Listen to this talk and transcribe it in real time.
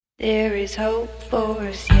There is hope for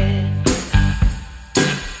us yet.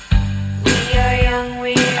 We are young,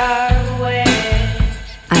 we are wet.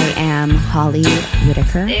 I am Holly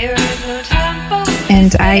Whitaker. There is no time for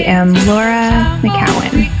And I am Laura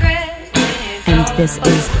McCowan. And this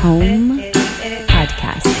is Home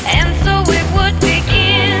Podcast. And so it would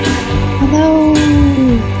begin. Hello.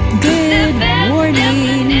 Good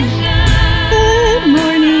morning. Good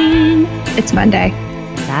morning. It's Monday.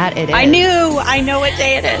 That it is. I know what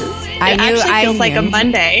day it is. It feels like a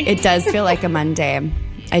Monday. It does feel like a Monday.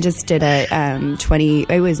 I just did a 20,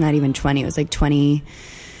 it was not even 20, it was like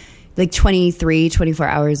 23, 24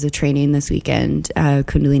 hours of training this weekend,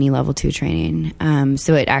 Kundalini level 2 training.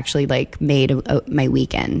 So it actually like made my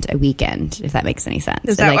weekend a weekend, if that makes any sense.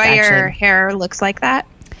 Is that why your hair looks like that?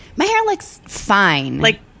 My hair looks fine.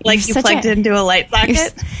 Like you plugged into a light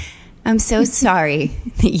socket? I'm so sorry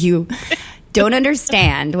that you don't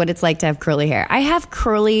understand what it's like to have curly hair. I have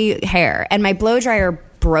curly hair, and my blow dryer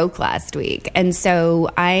broke last week, and so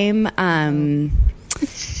I'm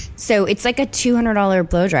so it's like a $200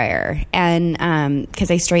 blow dryer, and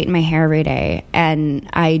because I straighten my hair every day, and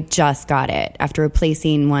I just got it after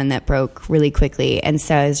replacing one that broke really quickly, and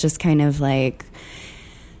so I was just kind of like,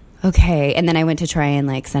 okay. And then I went to try and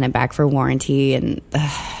like send it back for warranty,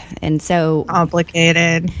 and so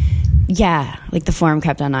complicated. Yeah, like the form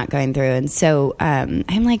kept on not going through, and so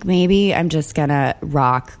I'm like, maybe I'm just gonna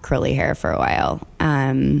rock curly hair for a while,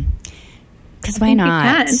 because why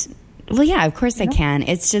not? Well, yeah, of course I can.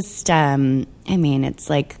 It's just, I mean, it's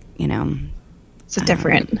like, you know, it's a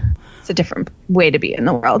different way to be in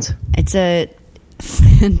the world. It's a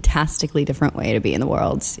fantastically different way to be in the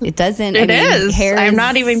world. It doesn't. It is. Hair I'm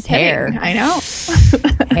not even kidding. Hair. I know.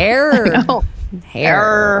 Hair. I know.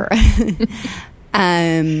 Hair.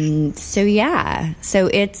 So yeah, so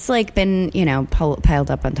it's like been, you know,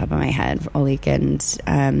 piled up on top of my head all weekend.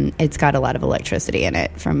 It's got a lot of electricity in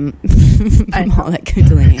it from all that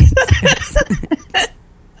Kundalini.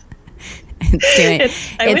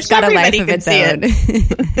 It's got a life of its own.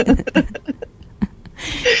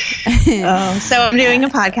 So I'm doing a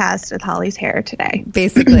podcast with Holly's hair today.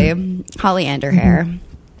 Basically, Holly and her hair,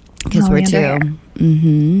 because we're two.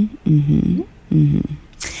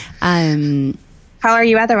 How are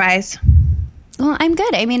you otherwise? Well, I'm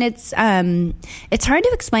good. I mean, it's hard to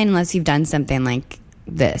explain unless you've done something like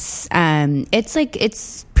this.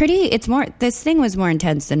 This thing was more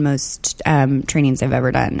intense than most trainings I've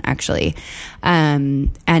ever done, actually.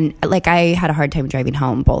 And like I had a hard time driving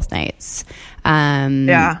home both nights.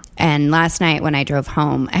 And last night when I drove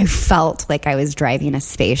home, I felt like I was driving a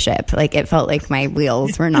spaceship. Like it felt like my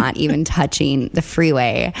wheels were not even touching the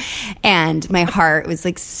freeway, and my heart was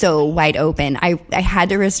like so wide open. I had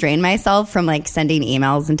to restrain myself from like sending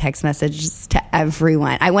emails and text messages to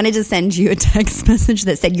everyone. I wanted to send you a text message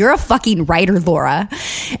that said, "You're a fucking writer, Laura,"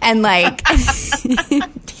 and like,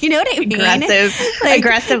 you know what I mean?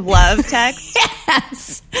 Aggressive love text.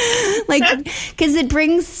 Yes, like because it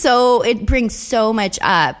brings so much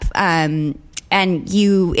up, and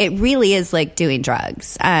it really is like doing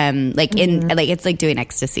drugs, it's like doing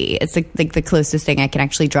ecstasy. It's like the closest thing I can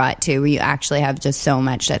actually draw it to, where you actually have just so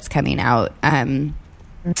much that's coming out, that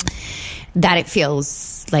it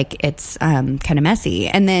feels like it's kind of messy.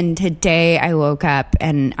 And then today I woke up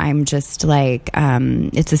and I'm just like,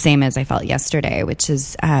 it's the same as I felt yesterday, which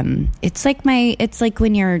is it's like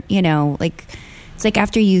when you're, you know, like it's like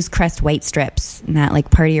after you use Crest white strips, and that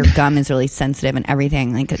like part of your gum is really sensitive, and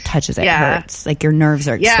everything like it touches it hurts, like your nerves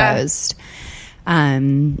are exposed.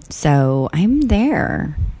 So I'm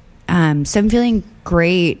there. So I'm feeling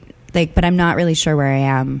great, like, but I'm not really sure where I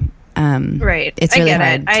am. Right. It's really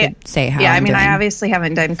hard to say how I'm doing. I obviously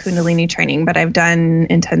haven't done Kundalini training, but I've done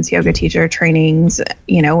intense yoga teacher trainings,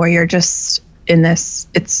 you know, where you're just in this,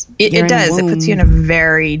 it puts you in a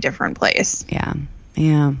very different place. Yeah.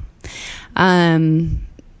 Yeah.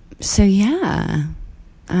 So yeah.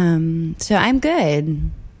 So I'm good.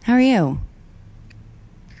 How are you?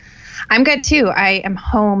 I'm good too. I am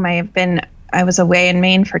home. I was away in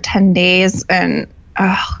Maine for 10 days, and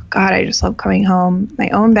oh God, I just love coming home. My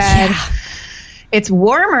own bed. Yeah. It's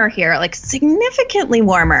warmer here, like significantly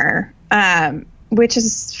warmer, which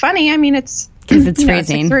is funny. I mean, it's because it's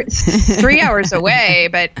freezing. It's 3 hours away,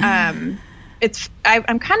 but I'm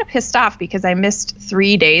kind of pissed off because I missed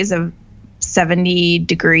 3 days of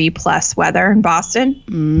 70-degree plus weather in Boston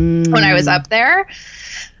when I was up there,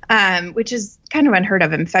 which is kind of unheard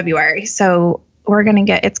of in February. So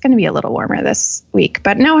it's going to be a little warmer this week,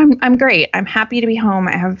 but no, I'm great. I'm happy to be home.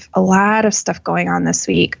 I have a lot of stuff going on this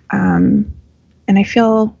week. And I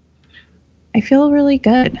feel really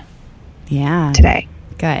good. Yeah. Today.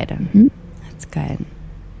 Good. Mm-hmm. That's good.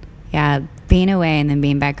 Yeah. Being away and then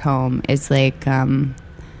being back home is like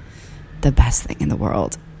the best thing in the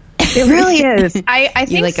world. It really is. I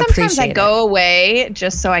think like sometimes I appreciate go away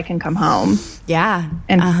just so I can come home. Yeah.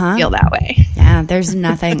 And feel that way. Yeah. There's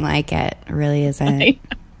nothing like it. It really isn't.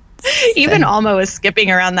 Even Alma was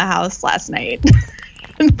skipping around the house last night.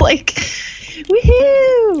 Like,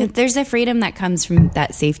 woohoo! There's a freedom that comes from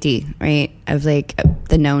that safety, right? Of like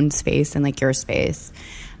the known space and like your space.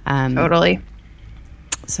 Totally.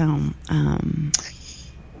 So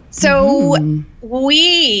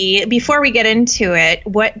we, before we get into it,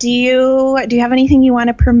 do you have anything you want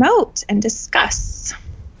to promote and discuss?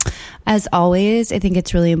 As always, I think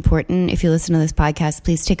it's really important, if you listen to this podcast,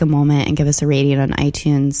 please take a moment and give us a rating on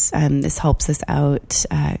iTunes. This helps us out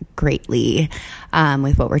greatly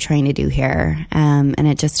with what we're trying to do here. And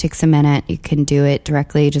it just takes a minute. You can do it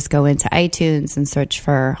directly. Just go into iTunes and search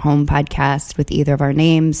for Home Podcast with either of our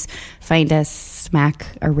names. Find us,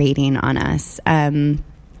 smack a rating on us.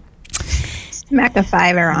 Smack a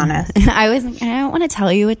 5er on us. I don't want to tell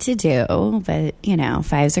you what to do, but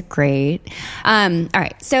 5s are great. All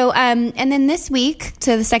right. So, and then this week,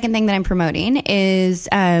 so the second thing that I'm promoting is,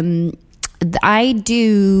 I'm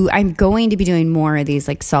going to be doing more of these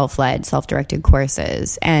like self-led, self-directed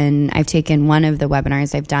courses. And I've taken one of the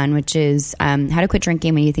webinars I've done, which is, how to quit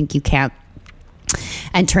drinking when you think you can't,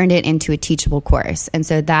 and turned it into a teachable course. And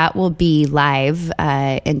so that will be live,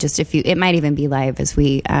 in just a few, it might even be live as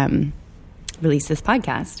we, release this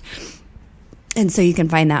podcast. And so you can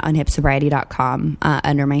find that on hipsobriety.com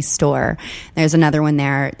under my store. There's another one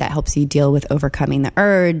there that helps you deal with overcoming the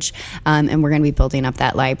urge. And we're going to be building up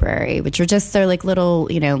that library, which are just, they're like little,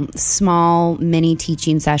 small mini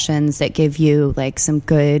teaching sessions that give you like some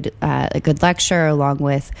good, a good lecture along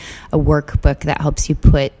with a workbook that helps you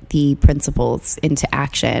put the principles into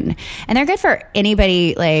action. And they're good for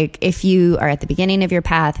anybody. Like if you are at the beginning of your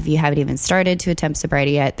path, if you haven't even started to attempt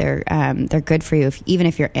sobriety yet, they're good for you even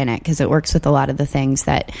if you're in it, because it works with a lot of the things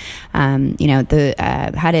that, how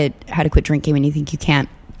to quit drinking when you think you can't.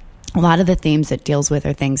 A lot of the themes it deals with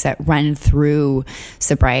are things that run through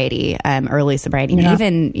sobriety, early sobriety, and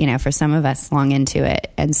even, for some of us long into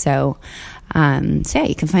it. And so yeah,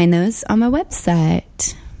 you can find those on my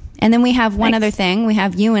website. And then we have one other thing.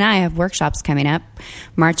 You and I have workshops coming up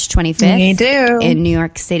March 25th we do. In New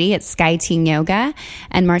York City at Sky Teen Yoga,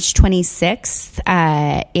 and March 26th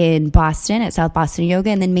in Boston at South Boston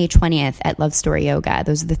Yoga, and then May 20th at Love Story Yoga.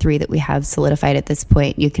 Those are the 3 that we have solidified at this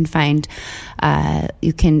point. You can sign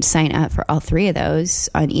up for all 3 of those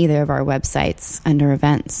on either of our websites under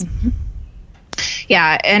events. Mm-hmm.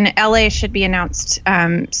 Yeah, and LA should be announced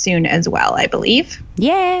soon as well, I believe.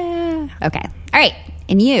 Yeah. Okay. All right.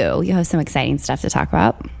 And you have some exciting stuff to talk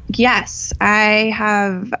about. Yes, I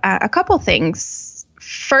have a couple things.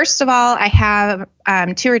 First of all, I have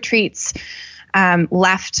 2 retreats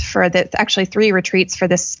left for actually 3 retreats for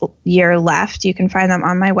this year left. You can find them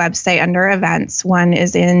on my website under events. One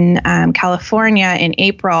is in California in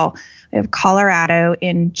April. We have Colorado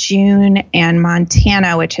in June, and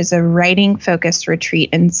Montana, which is a writing-focused retreat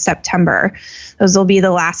in September. Those will be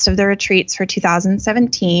the last of the retreats for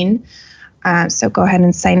 2017. So go ahead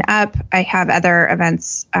and sign up. I have other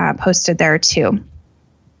events posted there too.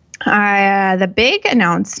 The big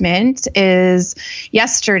announcement is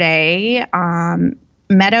yesterday,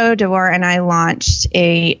 Meadow, DeVore, and I launched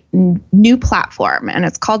a new platform, and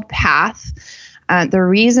it's called Path. The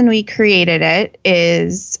reason we created it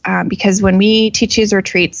is because when we teach these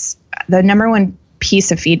retreats, the number one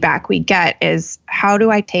piece of feedback we get is, how do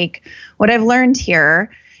I take what I've learned here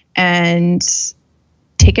and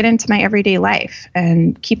take it into my everyday life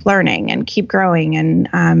and keep learning and keep growing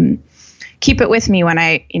and keep it with me when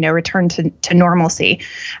I, return to normalcy.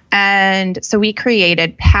 And so we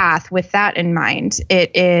created Path with that in mind.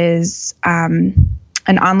 It is an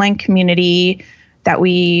online community that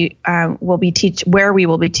we will be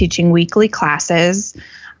teaching weekly classes.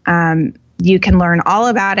 You can learn all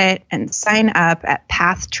about it and sign up at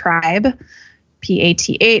Path Tribe,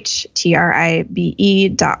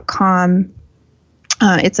 PATHTRIBE.com.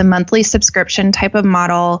 It's a monthly subscription type of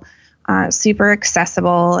model, super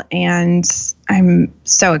accessible, and I'm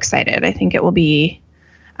so excited. I think it will be,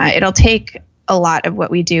 it'll take a lot of what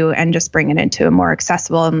we do and just bring it into a more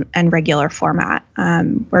accessible and regular format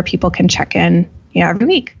where people can check in, every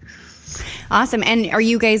week. Our are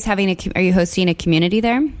you guys are you hosting a community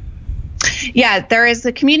there? Yeah, there is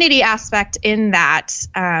a community aspect in that.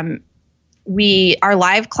 Our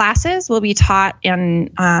live classes will be taught in,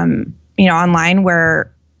 online,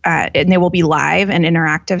 where and they will be live and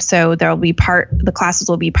interactive. So the classes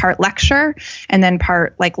will be part lecture and then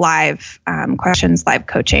part like live questions, live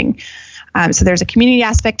coaching. So there's a community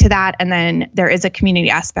aspect to that. And then there is a community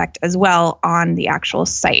aspect as well on the actual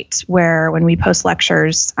site where when we post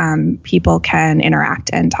lectures, people can interact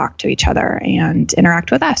and talk to each other and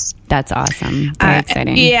interact with us. That's awesome. Very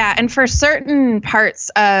exciting. Yeah. And for certain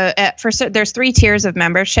parts, there's 3 tiers of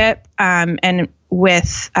membership. And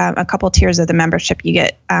with a couple tiers of the membership, you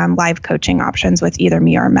get live coaching options with either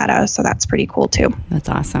me or Meta. So that's pretty cool too. That's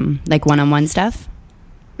awesome. Like one-on-one stuff?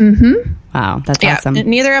 Mm-hmm. Wow, that's awesome.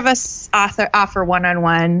 Neither of us offer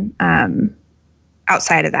one-on-one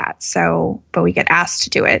outside of that. So, but we get asked to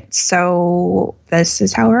do it. So this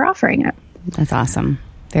is how we're offering it. That's awesome.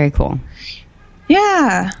 Very cool.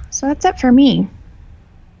 Yeah. So that's it for me.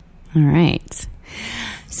 All right.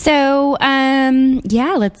 So, do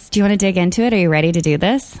you want to dig into it? Are you ready to do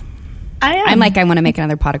this? I am. I'm like, I want to make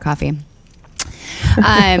another pot of coffee.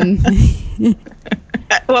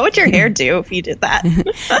 What would your hair do if you did that?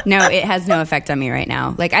 No, it has no effect on me right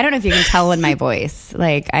now. Like, I don't know if you can tell in my voice.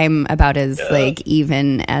 Like, I'm about as like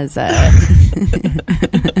even as as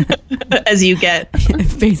you get,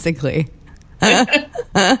 basically.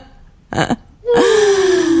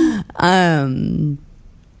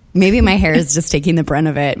 Maybe my hair is just taking the brunt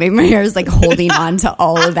of it. Maybe my hair is like holding on to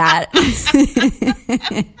all of that.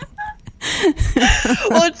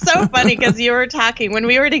 Well, it's so funny because you were talking when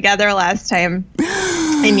we were together last time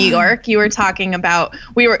in New York. You were talking about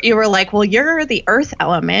you were like, well, you're the earth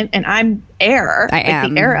element and I'm air. I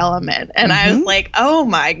am the air element, and I was like, oh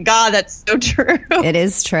my god, that's so true. It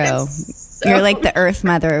is true. You're like the earth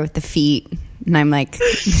mother with the feet, and I'm like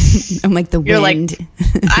the you're wind. Like,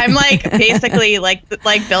 I'm like basically like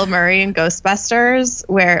Bill Murray in Ghostbusters,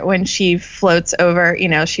 where when she floats over,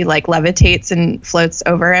 she like levitates and floats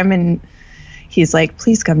over him, and he's like,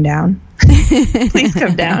 please come down. Please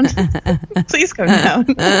come down. Please come down.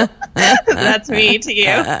 That's me to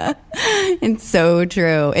you. It's so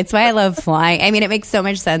true. It's why I love flying. I mean, it makes so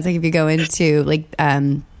much sense. Like if you go into like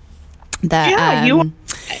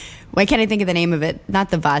why can't I think of the name of it?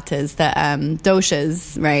 Not the vatas, the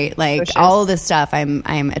doshas, right? Like doshas. All this stuff I'm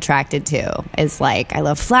attracted to is like, I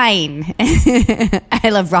love flying. I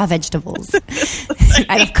love raw vegetables.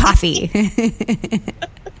 I love coffee. So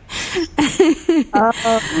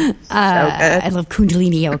good. I love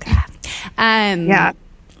Kundalini yoga. Yeah.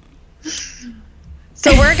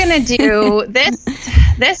 So we're gonna do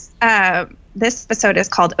this episode is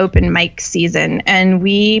called Open Mic Season, and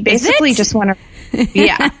we basically just want to.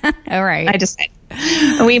 Yeah. All right.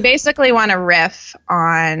 We basically want to riff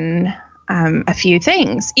on a few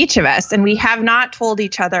things, each of us, and we have not told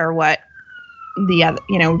each other what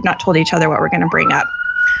not told each other what we're going to bring up.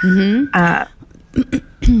 Mm-hmm.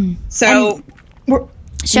 So,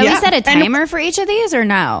 shall we set a timer for each of these, or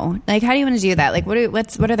no? Like, how do you want to do that? Like, what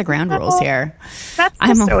are the ground rules here?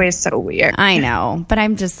 That's always so weird. I know, but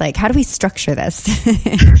I'm just like, how do we structure this?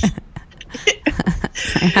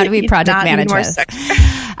 How do we project manage this?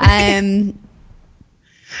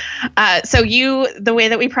 So the way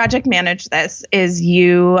that we project manage this is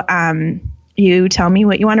you tell me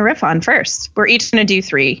what you want to riff on first. We're each going to do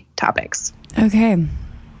 3 topics. Okay.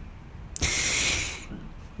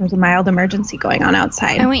 There's a mild emergency going on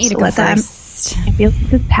outside. I want you to go first. I feel like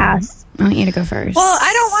this pass. I want you to go first. Well,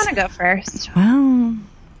 I don't want to go first. Well,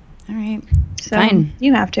 all right. So fine.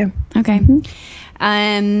 You have to. Okay.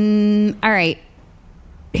 All right.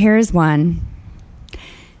 Here's one.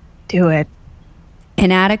 Do it.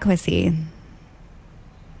 Inadequacy.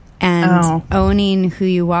 And owning who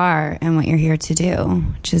you are and what you're here to do,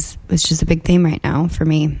 which is a big theme right now for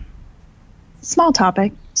me. Small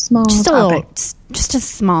topic. Just a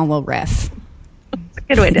small little riff.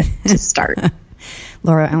 Good way to start.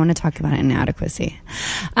 Laura, I want to talk about inadequacy.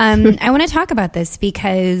 I want to talk about this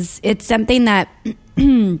because it's something that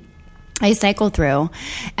I cycle through.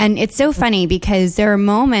 And it's so funny because there are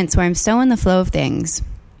moments where I'm so in the flow of things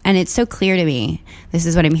and it's so clear to me, this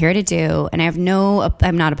is what I'm here to do. And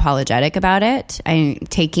I'm not apologetic about it. I'm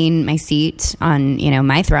taking my seat on,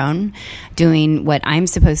 my throne, doing what I'm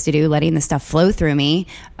supposed to do, letting the stuff flow through me,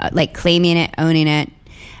 like claiming it, owning it.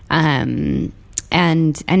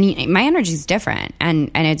 And my energy is different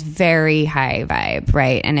and it's very high vibe,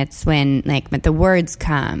 right? And it's when the words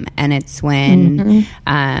come and it's when,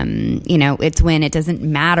 it's when it doesn't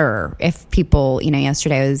matter if people,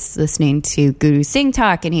 yesterday I was listening to Guru Singh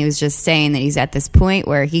talk and he was just saying that he's at this point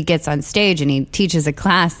where he gets on stage and he teaches a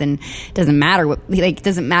class and it doesn't matter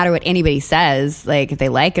what anybody says, like if they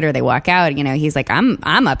like it or they walk out, he's like, I'm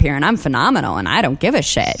up here and I'm phenomenal and I don't give a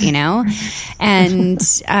shit, and,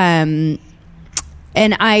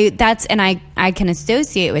 And I can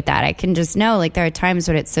associate with that. I can just know, like, there are times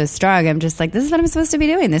when it's so strong. I'm just like, this is what I'm supposed to be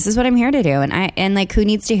doing. This is what I'm here to do. And like, who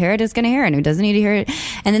needs to hear it is going to hear it, and who doesn't need to hear it.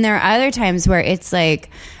 And then there are other times where it's like,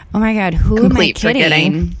 oh my God, who am I kidding?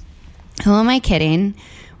 Forgetting. Who am I kidding?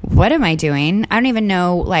 What am I doing? I don't even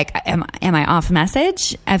know, like, am I off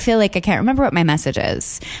message? I feel like I can't remember what my message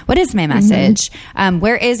is. What is my message?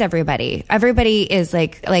 Where is everybody? Everybody is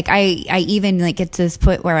like I even like get to this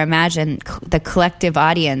point where I imagine the collective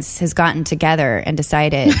audience has gotten together and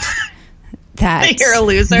decided that you're a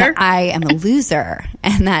loser. That I am a loser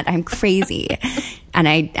and that I'm crazy. And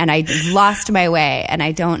I lost my way, and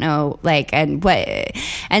I don't know, like, and what,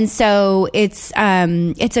 and so it's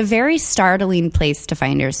a very startling place to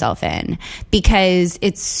find yourself in, because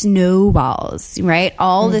it snowballs, right?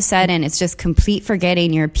 All of a sudden, it's just complete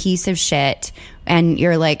forgetting you're a piece of shit, and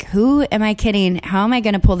you're like, who am I kidding? How am I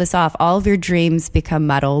going to pull this off? All of your dreams become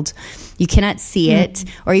muddled. You cannot see it,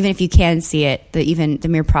 or even if you can see it, the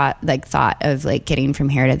mere thought of like getting from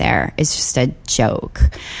here to there is just a joke.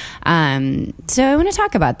 So I want to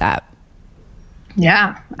talk about that.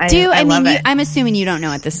 Yeah. I love it. I'm assuming you don't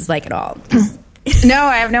know what this is like at all. No,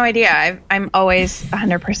 I have no idea. I'm always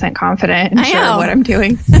 100% confident and sure of what I'm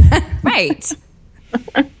doing. Right.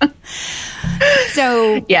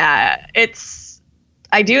 So yeah,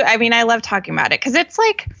 I love talking about it, because it's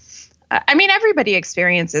like, everybody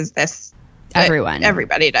experiences this.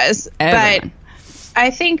 Everybody does. But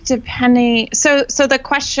I think depending, so the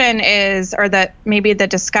question is, or maybe the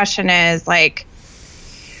discussion is like,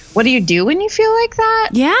 what do you do when you feel like that?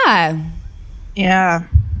 Yeah. Yeah.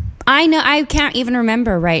 I know. I can't even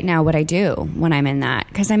remember right now what I do when I'm in that,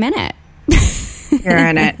 because I'm in it. You're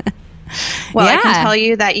in it. Well, yeah. I can tell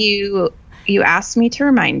you that you asked me to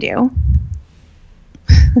remind you.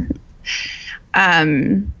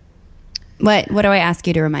 What do I ask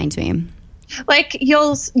you to remind me? Like,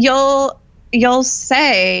 you'll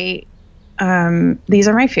say, these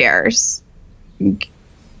are my fears.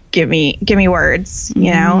 Give me words,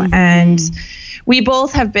 you know, and we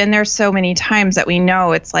both have been there so many times that we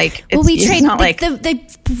know it's like, it's not like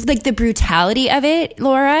the brutality of it,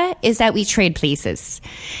 Laura, is that we trade places.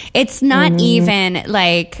 It's not even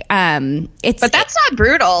like, but that's not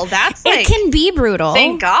brutal. That's like, it can be brutal.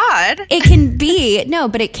 Thank God. It can be,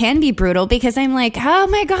 but it can be brutal, because I'm like, oh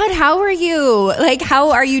my God, how are you? Like,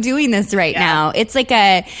 how are you doing this right now? It's like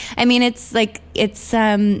it's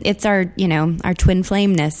our, our twin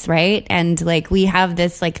flameness, right? And like, we have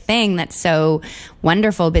this like thing that's so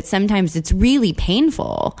wonderful, but sometimes it's really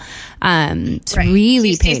painful. It's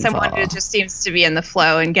really painful. See someone who just seems to be in the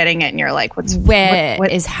flow and getting it, and you're like, what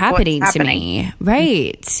is happening to me?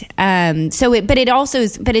 Right.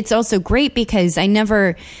 It's also great, because I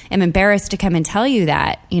never am embarrassed to come and tell you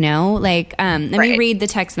that, like, let me read the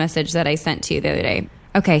text message that I sent to you the other day.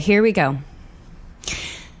 Okay, here we go.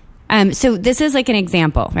 So this is like an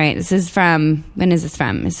example, right? This is from, when is this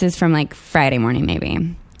from? This is from like Friday morning,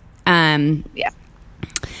 maybe. Yeah.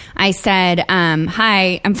 I said,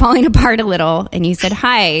 hi, I'm falling apart a little. And you said,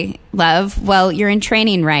 hi, love. Well, you're in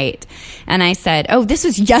training, right? And I said, oh, this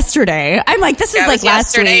was yesterday. I'm like, this was like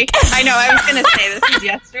last week. I know. I was going to say this was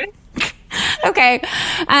yesterday. Okay.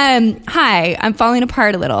 Hi, I'm falling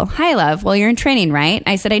apart a little. Hi, love. Well, you're in training, right?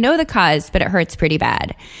 I said, I know the cause, but it hurts pretty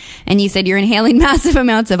bad. And you said, you're inhaling massive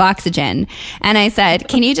amounts of oxygen. And I said,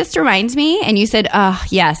 can you just remind me? And you said, oh,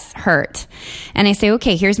 yes, hurt. And I say,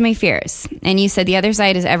 okay, here's my fears. And you said, the other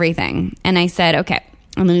side is everything. And I said, okay.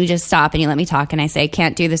 And then you just stop and you let me talk. And I say, I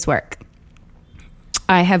can't do this work.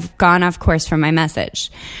 I have gone off course from my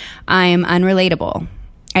message. I am unrelatable.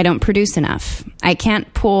 I don't produce enough. I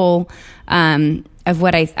can't pull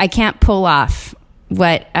I can't pull off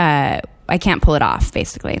what I can't pull it off,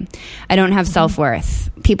 basically. I don't have self-worth.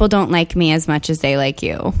 People don't like me as much as they like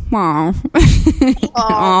you. Aww.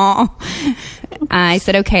 Aww. I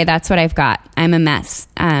said, okay, that's what I've got. I'm a mess.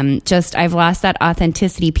 I've lost that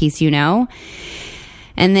authenticity piece, And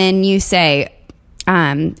then you say,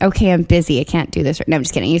 okay, I'm busy. I can't do this. No, I'm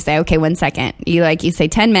just kidding. You say, okay, 1 second. You say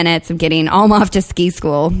 10 minutes. I'm off to ski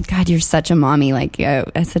school. God, you're such a mommy. Like,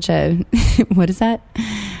 such a, what is that?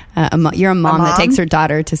 You're a mom that takes her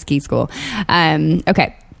daughter to ski school.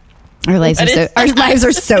 Okay. Our lives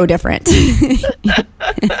are so different.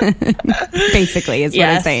 Basically, is what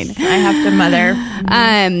I'm saying. I have to mother.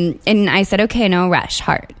 And I said, okay, no rush,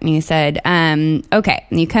 heart. And you said, okay.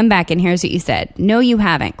 And you come back, and here's what you said. No, you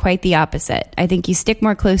haven't. Quite the opposite. I think you stick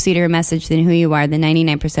more closely to your message than who you are than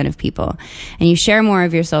 99% of people. And you share more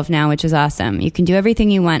of yourself now, which is awesome. You can do everything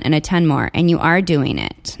you want and a ton more. And you are doing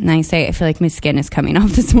it. And I say, I feel like my skin is coming off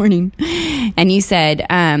this morning. And you said,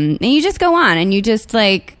 and you just go on, and you just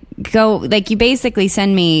like you basically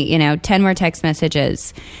send me, 10 more text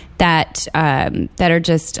messages that are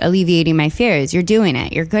just alleviating my fears. You're doing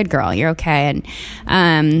it. You're a good girl. You're okay.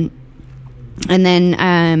 And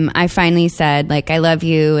then I finally said, like, I love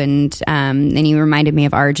you, and then you reminded me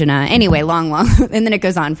of Arjuna. Anyway, long, and then it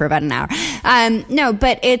goes on for about an hour. No,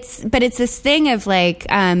 but it's this thing of like,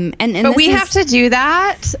 but we have to do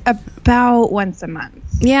that about once a month.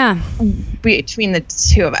 Yeah, between the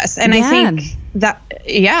two of us, and I think that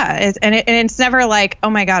it's never like,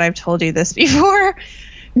 oh my God, I've told you this before.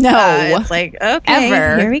 No, it's like, okay,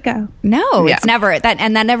 here we go. No, it's never that,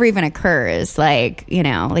 and that never even occurs. Like,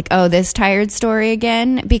 oh, this tired story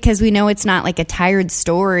again, because we know it's not like a tired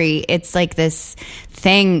story. It's like this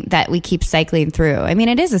thing that we keep cycling through. I mean,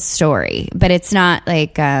 it is a story, but it's not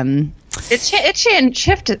like it shifts and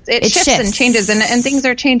changes, and things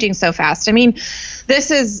are changing so fast. I mean, this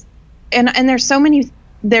is and there's so many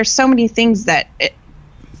things that it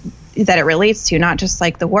relates to, not just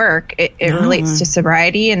like the work. It relates to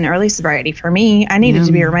sobriety and early sobriety for me. I needed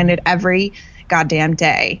to be reminded every goddamn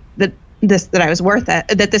day that I was worth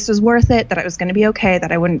it, that this was worth it, that I was going to be okay,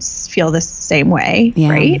 that I wouldn't feel the same way. Yeah.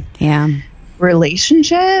 Right? Yeah.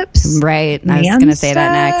 Relationships. Right. I was going to say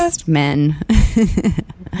that next. Men.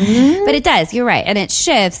 But it does. You're right. And it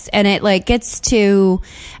shifts, and it like gets to,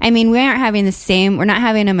 I mean, we're not having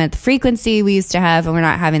them at the frequency we used to have, and we're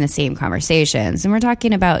not having the same conversations, and we're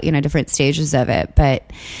talking about, different stages of it, but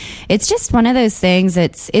it's just one of those things.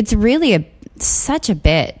 It's really such a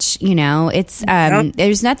bitch, it's,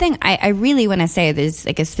 there's nothing, I really want to say there's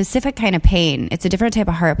like a specific kind of pain. It's a different type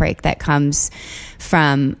of heartbreak that comes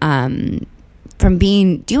from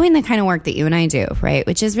doing the kind of work that you and I do, right?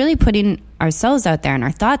 Which is really putting ourselves out there and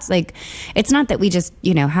our thoughts. Like, it's not that we just,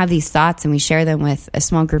 have these thoughts and we share them with a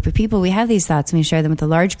small group of people. We have these thoughts and we share them with a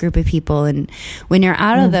large group of people. And when you're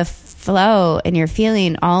out of the flow and you're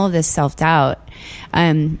feeling all of this self-doubt,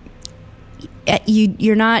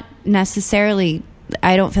 you're not necessarily,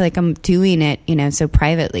 I don't feel like I'm doing it, so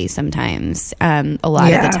privately sometimes, a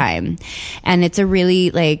lot of the time. And it's a really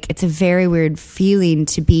it's a very weird feeling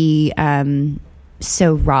to be,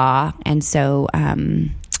 so raw and so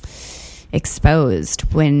exposed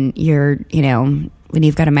when you're, when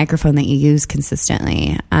you've got a microphone that you use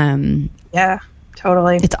consistently. Yeah,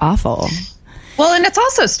 totally. It's awful. Well, and it's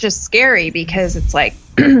also just scary because it's like,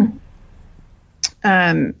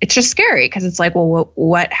 it's just scary because it's like, well,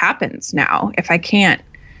 what happens now if I can't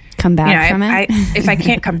come back from it? If I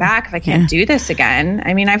can't come back, if I can't do this again.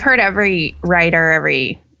 I mean, I've heard every writer,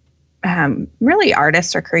 every really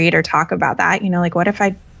artist or creator talk about that, like, what if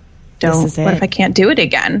I what if I can't do it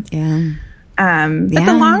again? Yeah. But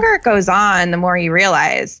the longer it goes on, the more you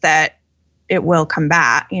realize that it will come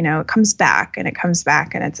back, it comes back and it comes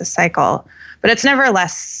back, and it's a cycle, but it's never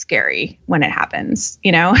less scary when it happens,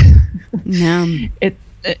 No.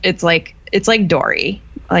 It's like Dory,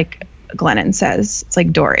 like Glennon says, it's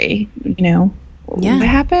like Dory, what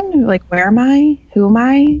happened? Like, where am I? Who am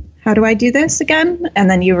I? How do I do this again? And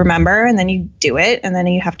then you remember, and then you do it, and then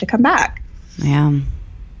you have to come back. Yeah.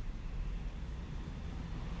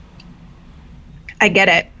 I get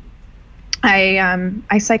it.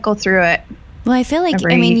 I cycle through it. Well, I feel like,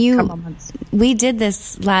 we did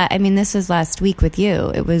this, this was last week with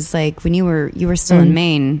you. It was like when you were still in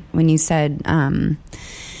Maine, when you said, it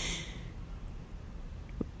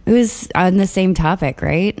was on the same topic,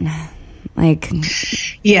 right? Like,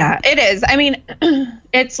 yeah, it is. I mean,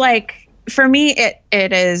 it's like, for me,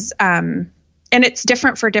 it is, and it's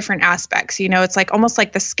different for different aspects. It's like almost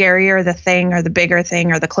like the scarier the thing, or the bigger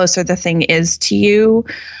thing, or the closer the thing is to you,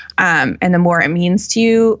 and the more it means to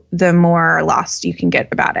you, the more lost you can get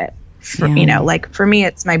about it. Like for me,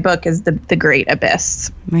 it's my book is the Great Abyss,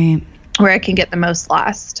 right, where I can get the most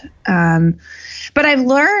lost. But I've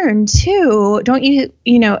learned too,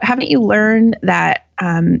 haven't you learned that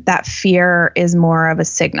that fear is more of a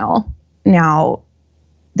signal now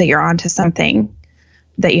that you're onto something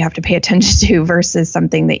that you have to pay attention to versus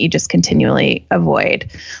something that you just continually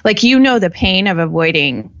avoid? Like, the pain of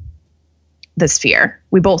avoiding this fear.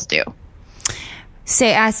 We both do.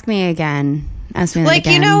 Ask me again. Ask me like,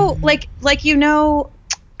 again. I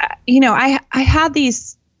had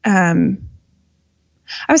these, I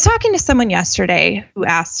was talking to someone yesterday who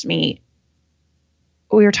asked me,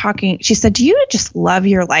 we were talking, she said, do you just love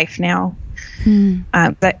your life now?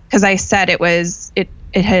 But because I said it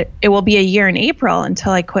will be a year in April since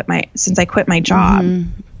I quit my job.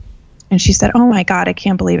 And she said, oh my God, I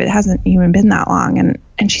can't believe it hasn't even been that long.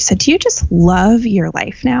 And she said, do you just love your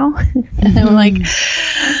life now? And I'm like,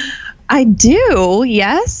 I do.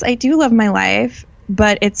 Yes, I do love my life,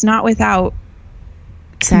 but it's not without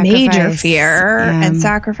major fear and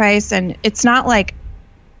sacrifice. And it's not like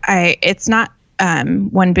it's not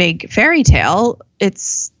one big fairy tale.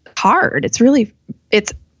 It's hard.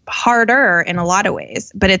 It's harder in a lot of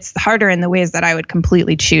ways, but it's harder in the ways that I would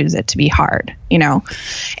completely choose it to be hard.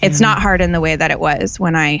 It's not hard in the way that it was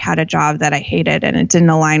when I had a job that I hated and it didn't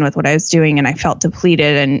align with what I was doing, and I felt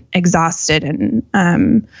depleted and exhausted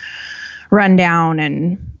and run down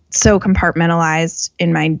and so compartmentalized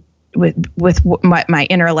in with what my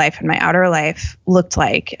inner life and my outer life looked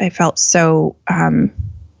like. I felt so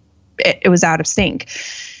it was out of sync.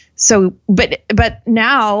 So, but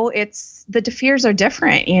now the fears are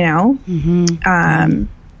different,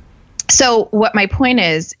 So what my point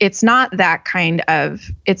is, it's not that kind of,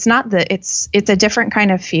 it's a different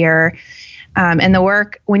kind of fear. And the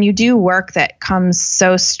work, when you do work that comes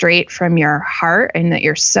so straight from your heart and that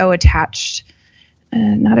you're so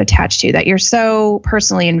that you're so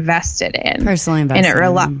personally invested in.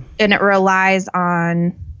 And it relies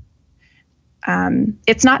on,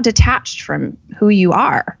 it's not detached from who you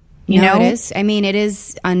are. It is. I mean, it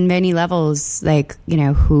is on many levels, like,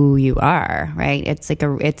 who you are, right? It's like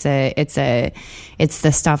it's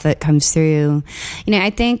the stuff that comes through. I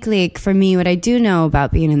think, like, for me, what I do know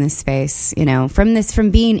about being in this space,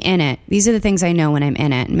 from being in it, these are the things I know when I'm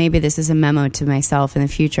in it. And maybe this is a memo to myself in the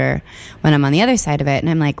future when I'm on the other side of it. And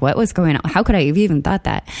I'm like, what was going on? How could I have even thought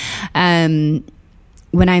that?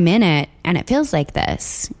 When I'm in it and it feels like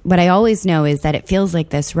this, what I always know is that it feels like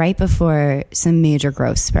this right before some major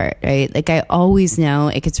growth spurt, right? Like, I always know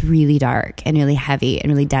it gets really dark and really heavy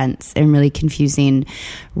and really dense and really confusing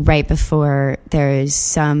right before there's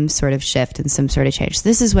some sort of shift and some sort of change. So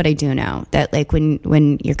this is what I do know, that, like,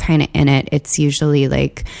 when you're kind of in it, it's usually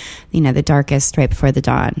like, the darkest right before the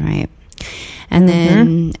dawn, right? And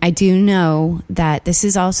then I do know that this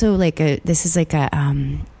is also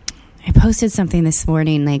I posted something this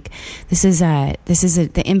morning, like,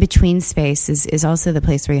 the in-between space is also the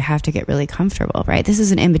place where you have to get really comfortable, right? This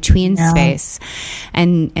is an in-between space,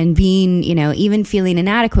 and being, even feeling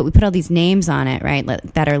inadequate. We put all these names on it, right?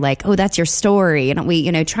 That are like, oh, that's your story. And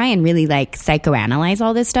we, try and really, like, psychoanalyze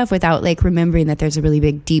all this stuff without, like, remembering that there's a really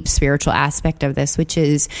big, deep spiritual aspect of this, which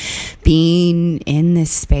is being in this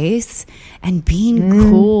space and being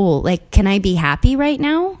cool. Like, can I be happy right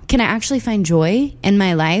now? Can I actually find joy in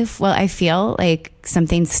my life? Well, I feel like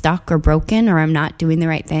something's stuck or broken, or I'm not doing the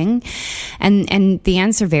right thing. And the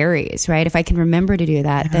answer varies, right? If I can remember to do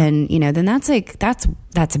that, then that's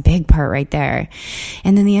a big part right there.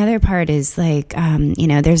 And then the other part is, like,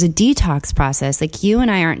 there's a detox process. Like, you and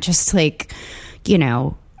I aren't just, like,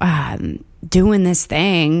 doing this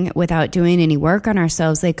thing without doing any work on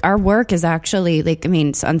ourselves. Like, our work is actually, like,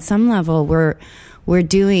 on some level, we're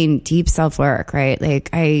doing deep self work, right? Like,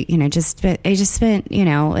 I just spent, I just spent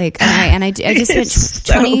 20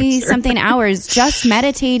 something hours just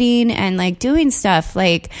meditating and, like, doing stuff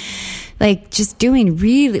like just doing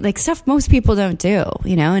really, like, stuff most people don't do,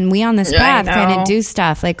 and we on this path kind of do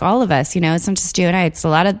stuff, like, all of us, it's not just you and I, it's a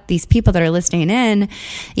lot of these people that are listening in,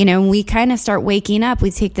 we kind of start waking up.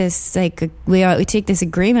 We take this, like, we take this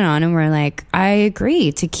agreement on, and we're like, I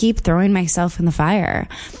agree to keep throwing myself in the fire.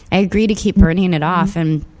 I agree to keep burning it off.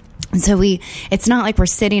 And so it's not like we're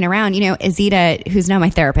sitting around, Azita, who's now my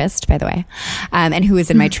therapist, by the way, and who was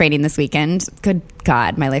in my training this weekend. Good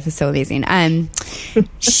God, my life is so amazing.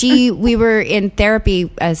 We were in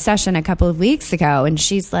therapy session a couple of weeks ago, and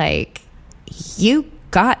she's like, you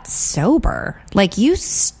got sober. Like, you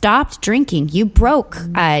stopped drinking. You broke,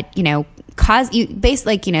 cause you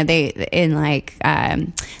basically, like, they in, like,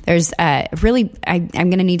 there's really, I'm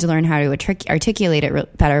going to need to learn how to articulate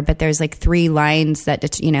it better, but there's, like, 3 lines that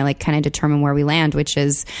like, kind of determine where we land, which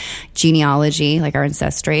is genealogy, like our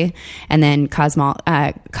ancestry, and then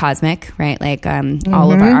cosmic, right? Like,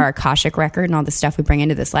 all of our Akashic record and all the stuff we bring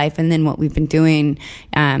into this life, and then what we've been doing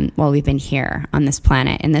while we've been here on this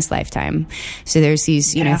planet in this lifetime. So there's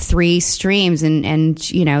these 3 streams, and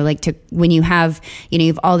like, when you have you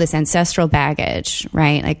have all this ancestral baggage,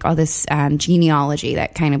 right? Like, all this genealogy,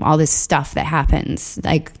 that kind of all this stuff that happens,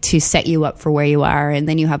 like, to set you up for where you are. And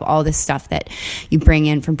then you have all this stuff that you bring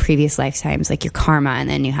in from previous lifetimes, like your karma. And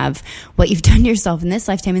then you have what you've done to yourself in this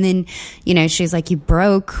lifetime. And then, she's like, you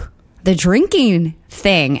broke the drinking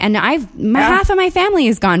thing, and half of my family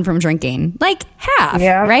has gone from drinking, like half,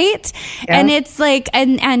 right? Yeah. And it's like,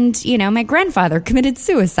 and my grandfather committed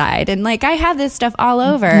suicide, and, like, I have this stuff all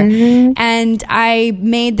over, and I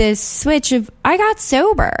made this switch of, I got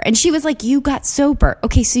sober, and she was like, you got sober,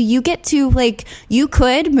 okay, so you get to, like, you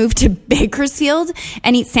could move to Bakersfield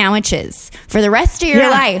and eat sandwiches for the rest of your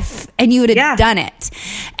life, and you would have done it,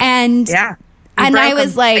 and I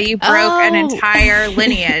was like, you broke an entire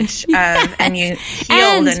lineage and you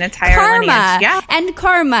healed an entire lineage. Yeah. And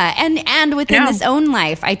karma. And within this own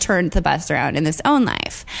life, I turned the bus around in this own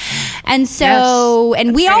life. And so,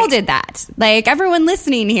 and we all did that. Like, everyone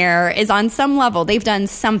listening here is on some level, they've done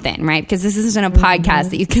something, right? Because this isn't a podcast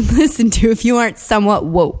that you can listen to if you aren't somewhat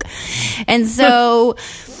woke. And so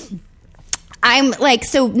I'm like,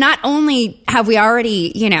 so not only have we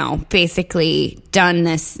already, basically done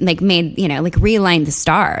this, like made, like realigned the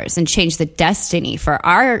stars and changed the destiny for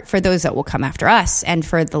those that will come after us and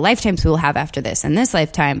for the lifetimes we will have after this and this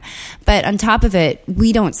lifetime. But on top of it,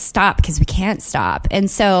 we don't stop because we can't stop. And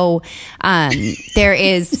so, there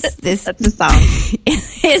is this. That's the song.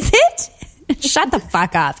 Is it? Shut the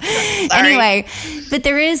fuck up. Sorry. Anyway, but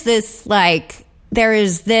there is this,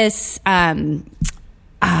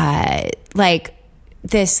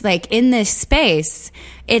 in this space,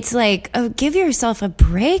 it's like, oh, give yourself a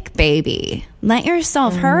break, baby. Let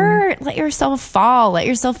yourself hurt, let yourself fall, let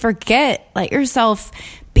yourself forget, let yourself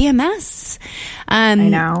be a mess. I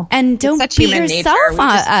know. And don't beat yourself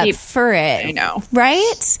up for it. I know.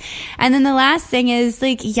 Right? And then the last thing is,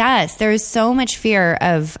 like, yes, there's so much fear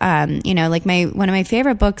of, like one of my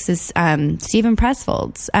favorite books is Stephen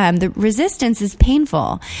Pressfield's. The resistance is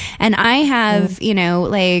painful. And I have,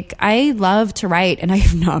 I love to write, and I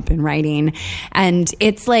have not been writing. And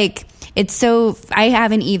it's like, it's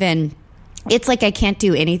like I can't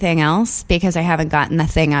do anything else because I haven't gotten the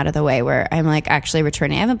thing out of the way where I'm like actually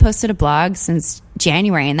returning. I haven't posted a blog since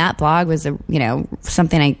January, and that blog was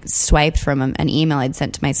something I swiped from an email I'd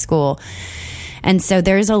sent to my school. And so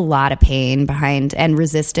there's a lot of pain behind and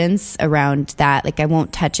resistance around that. Like, I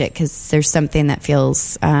won't touch it because there's something that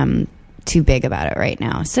feels too big about it right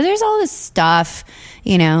now. So there's all this stuff,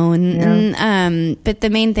 but the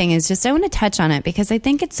main thing is just I want to touch on it because I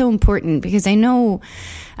think it's so important, because I know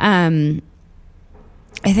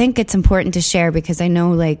I think it's important to share because I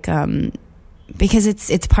know, because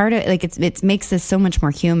it's part of, it makes this so much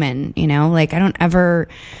more human, like I don't ever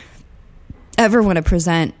want to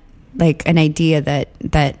present like an idea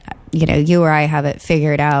that you or I have it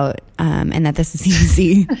figured out, and that this is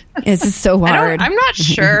easy. This is so hard. I'm not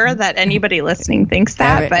sure that anybody listening thinks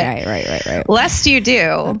that, but right. Lest you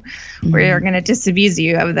do, we're going to disabuse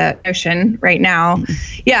you of that notion right now.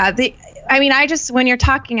 Yeah. When you're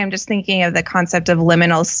talking, I'm just thinking of the concept of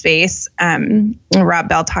liminal space. Rob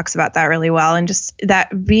Bell talks about that really well, and just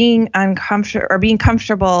that being uncomfortable or being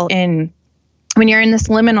comfortable when you're in this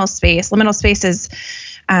liminal space. Liminal space is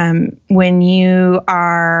when you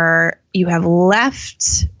have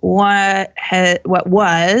left what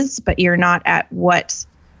was, but you're not at what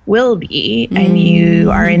will be, and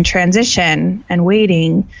you are in transition and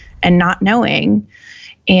waiting and not knowing,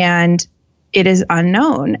 and it is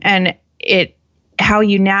unknown. And how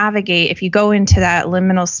you navigate, if you go into that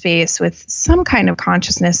liminal space with some kind of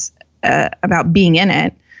consciousness about being in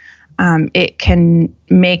it, it can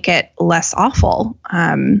make it less awful,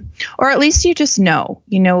 or at least you just know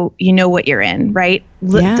what you're in, right?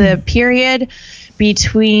 The period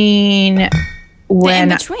between when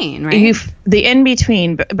the in-between, right? The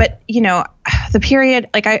in-between, but the period,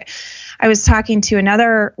 like I was talking to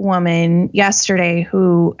another woman yesterday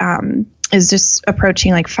who is just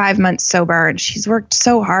approaching like 5 months sober, and she's worked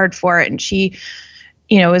so hard for it, and she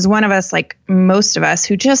is one of us, like most of us,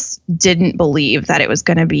 who just didn't believe that it was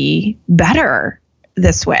going to be better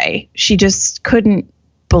this way. She just couldn't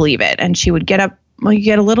believe it. And she would get up, you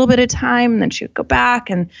get a little bit of time, and then she would go back.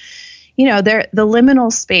 And, the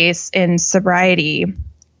liminal space in sobriety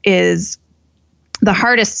is the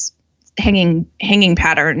hardest hanging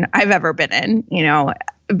pattern I've ever been in,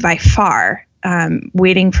 by far,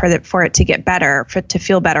 waiting for it to get better, for it to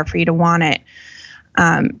feel better, for you to want it.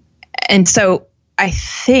 And so I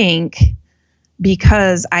think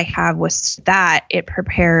because I have with that, it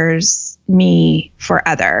prepares me for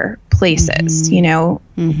other places,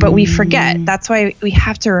 but we forget. That's why we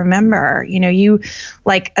have to remember, you,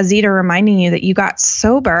 like Azita reminding you that you got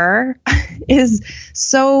sober is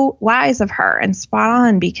so wise of her and spot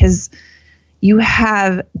on, because you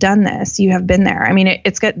have done this, you have been there. I mean,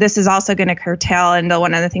 it's good. This is also going to curtail into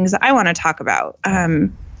one of the things that I want to talk about.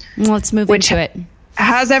 Let's move into it.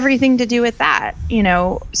 Has everything to do with that,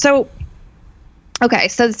 So, okay.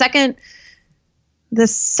 So the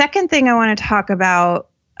second thing I want to talk about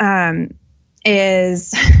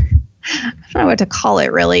is, I don't know what to call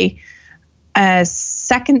it really.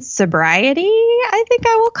 Second sobriety, I think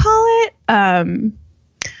I will call it.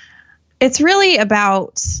 It's really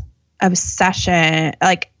about obsession.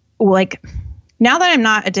 Like now that I'm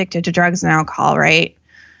not addicted to drugs and alcohol, right?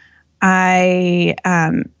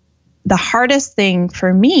 the hardest thing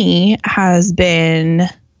for me has been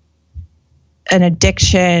an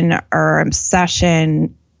addiction or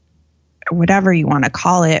obsession, or whatever you want to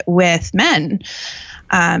call it, with men.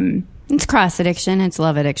 It's cross addiction. It's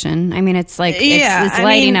love addiction. I mean, it's like, it's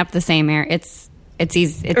lighting up the same air. It's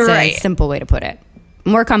easy. It's a simple way to put it.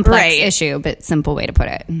 More complex issue, but simple way to put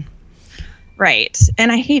it. Right.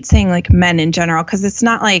 And I hate saying like men in general, because it's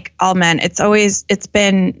not like all men. It's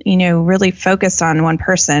been, really focused on one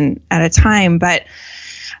person at a time. But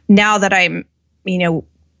now that I'm,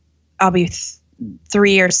 I'll be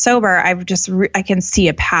 3 years sober, I can see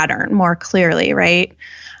a pattern more clearly, right?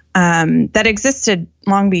 That existed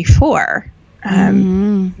long before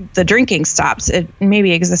the drinking stops. It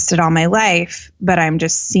maybe existed all my life, but I'm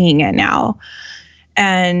just seeing it now.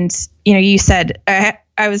 And, you said,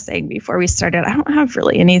 I was saying before we started, I don't have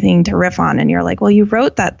really anything to riff on. And you're like, well, you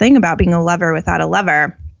wrote that thing about being a lover without a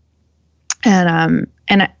lover. And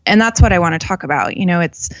that's what I want to talk about.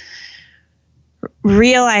 It's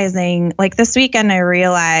realizing, like this weekend, I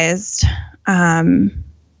realized,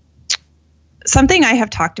 something I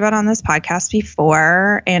have talked about on this podcast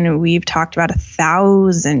before, and we've talked about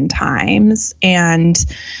 1,000 times. And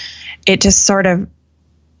it just sort of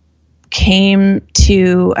came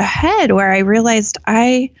to a head where I realized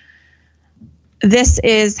this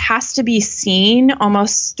has to be seen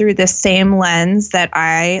almost through the same lens that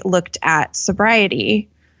I looked at sobriety,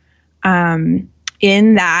 in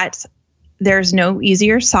that there's no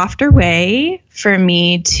easier, softer way for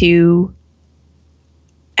me to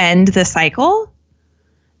end the cycle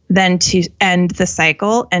than to end the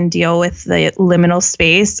cycle and deal with the liminal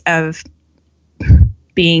space of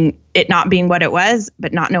not being what it was,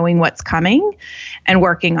 but not knowing what's coming, and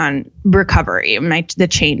working on recovery, the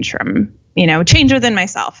change from, change within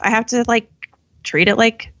myself. I have to treat it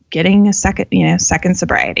like getting a second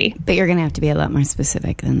sobriety. But you're going to have to be a lot more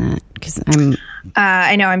specific than that, because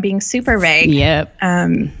I know I'm being super vague. Yep.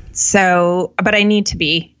 But I need to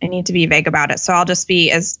be vague about it. So I'll just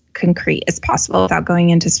be as concrete as possible without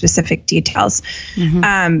going into specific details.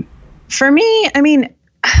 Mm-hmm. For me,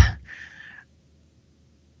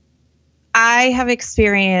 I have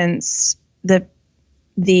experienced the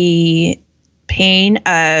pain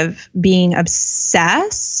of being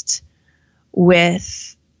obsessed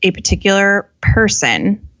with a particular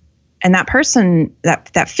person, and that person,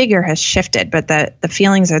 that figure has shifted, but the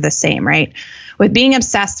feelings are the same, right? With being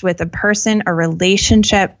obsessed with a person, a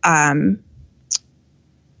relationship, a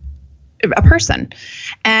person.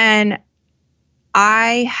 And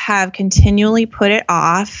I have continually put it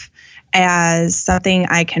off as something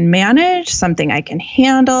I can manage, something I can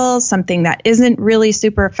handle, something that isn't really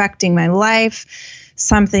super affecting my life,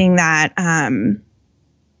 something that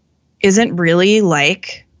isn't really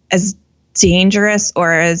as dangerous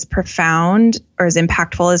or as profound or as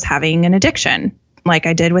impactful as having an addiction, like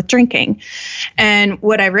I did with drinking. And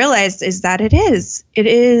what I realized is that it is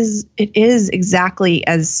exactly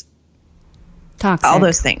as toxic, all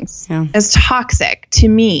those things, as toxic to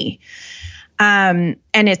me. And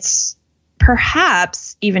it's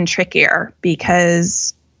perhaps even trickier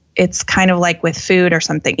because it's kind of like with food or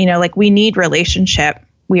something, we need relationship.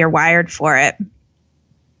 We are wired for it.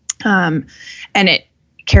 And it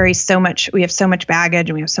carries so much, we have so much baggage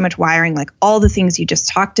and we have so much wiring, like all the things you just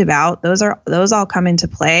talked about, those all come into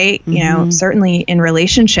play, certainly in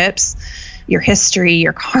relationships, your history,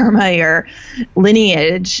 your karma, your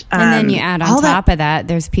lineage. And then you add on top of that,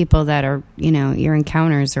 there's people that are, your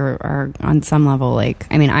encounters are on some level,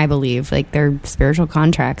 I believe they're spiritual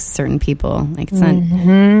contracts, certain people, it's not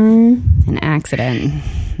an accident.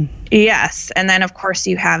 Yes. And then of course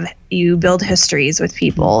you build histories with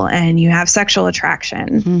people, and you have sexual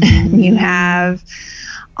attraction, and you have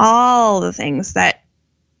all the things that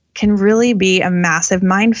can really be a massive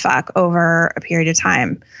mindfuck over a period of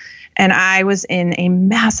time. And I was in a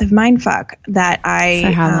massive mindfuck that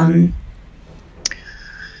For how long?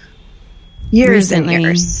 Years and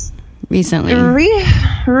years. Recently,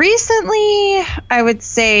 I would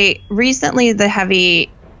say the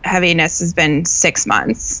heaviness has been 6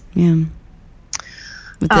 months. Yeah.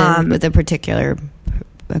 With a particular,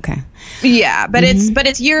 okay. Yeah, but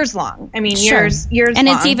it's years long. Years and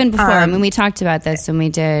long. It's even before. We talked about this when we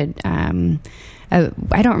did.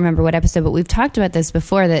 I don't remember what episode, but we've talked about this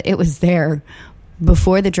before, that it was there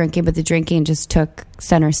before the drinking, but the drinking just took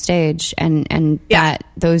center stage, and that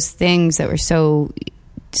those things that were so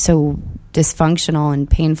dysfunctional and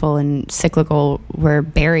painful and cyclical were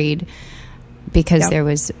buried because there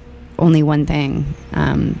was only one thing.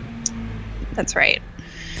 That's right.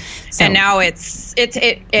 So, and now it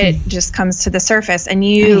just comes to the surface, and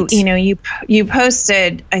you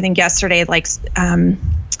posted, I think yesterday,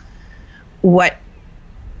 what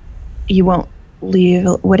you won't leave.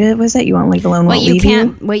 What was it? You won't leave alone. Won't leave you.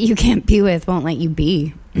 What you can't be with won't let you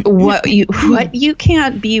be. What you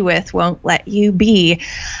can't be with won't let you be.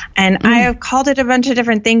 And I have called it a bunch of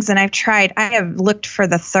different things, and I've tried. I have looked for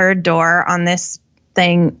the third door on this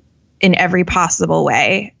thing in every possible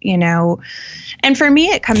way, you know. And for me,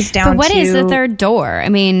 it comes down to... But what is the third door? I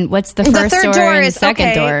mean, what's the first door and the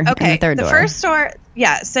second door and the third door? The first door,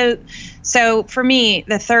 yeah. So for me,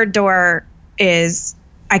 the third door is...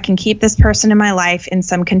 I can keep this person in my life in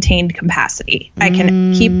some contained capacity. I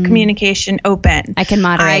can keep communication open. I can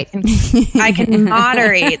moderate. I can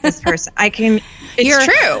moderate this person. It's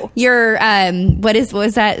true. You're what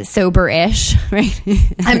was that? Sober-ish, right?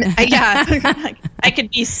 I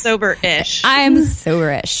could be sober-ish. I'm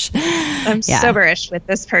sober-ish. I'm sober-ish with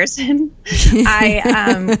this person.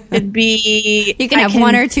 I could be. You can have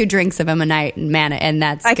one or two drinks of them a night, and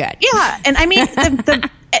that's good. Yeah, and I mean and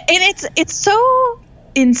it's so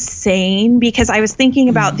insane, because I was thinking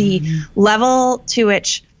about the level to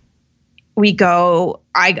which I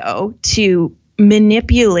go to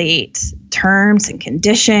manipulate terms and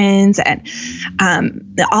conditions and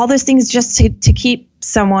all those things just to keep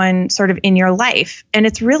someone sort of in your life. And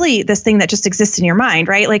it's really this thing that just exists in your mind,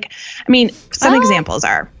 right? Like, I mean, some examples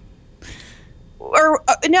are,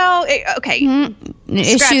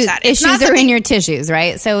 issues are in your tissues,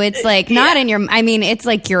 right? So it's like not in your, I mean, it's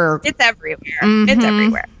like it's everywhere. It's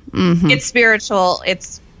everywhere. It's spiritual.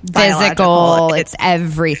 It's physical. It's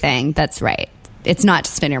everything. That's right. It's not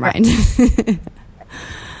just in your mind.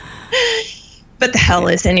 But the hell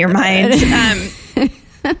is in your mind.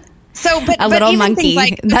 But a little monkey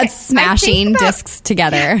that's smashing discs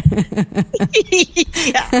together.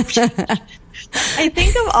 Yeah. I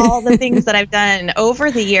think of all the things that I've done over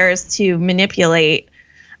the years to manipulate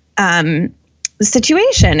the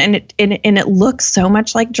situation, and it looks so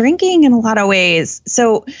much like drinking in a lot of ways.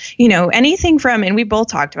 So, you know, anything from, and we both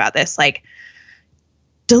talked about this, like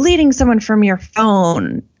deleting someone from your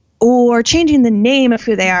phone or changing the name of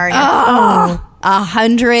who they are in your phone.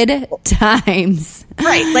 100 times.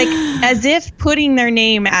 Right. Like as if putting their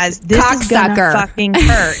name as this is gonna fucking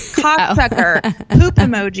hurt. Cocksucker. Poop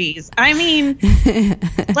emojis. I mean,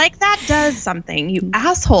 like that does something, you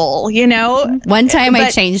asshole, you know? One time I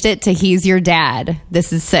changed it to he's your dad.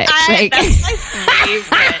 This is sick. That's my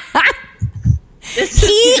favorite. He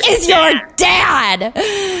is your dad.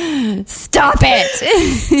 Stop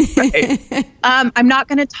it. Right. I'm not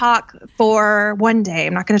going to talk for one day.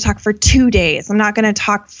 I'm not going to talk for 2 days. I'm not going to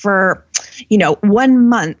talk for, 1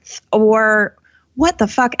 month or what the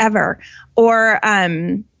fuck ever. Or,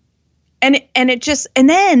 and then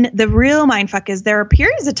the real mindfuck is there are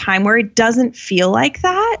periods of time where it doesn't feel like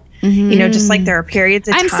that. Mm-hmm. Just like there are periods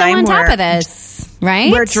of time I'm so on top of this,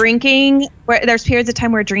 right? Where there's periods of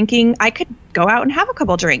time where drinking, I could go out and have a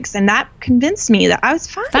couple drinks, and that convinced me that I was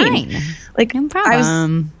fine. Like no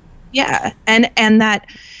problem.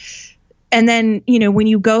 And then, when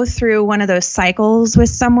you go through one of those cycles with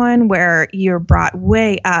someone where you're brought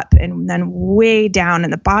way up and then way down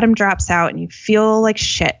and the bottom drops out and you feel like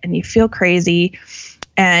shit and you feel crazy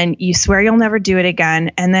and you swear you'll never do it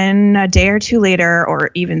again. And then a day or two later,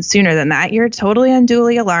 or even sooner than that, you're totally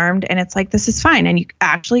unduly alarmed and it's like, this is fine. And you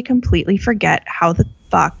actually completely forget how the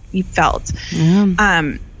fuck you felt.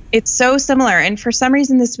 Yeah. It's so similar. And for some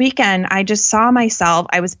reason this weekend, I just saw myself,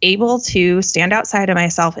 I was able to stand outside of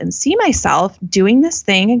myself and see myself doing this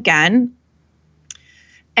thing again.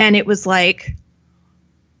 And it was like,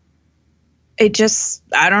 it just,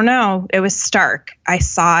 I don't know, it was stark. I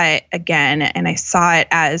saw it again, and I saw it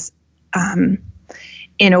as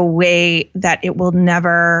in a way that it will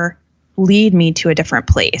never lead me to a different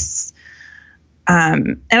place.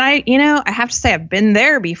 And I have to say I've been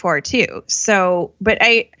there before too. So, but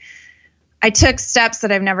I took steps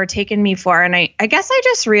that I've never taken before. And I guess I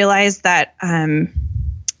just realized that,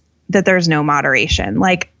 that there's no moderation.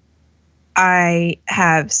 Like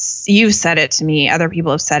you've said it to me, other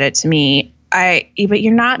people have said it to me. But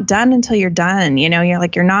you're not done until you're done. You're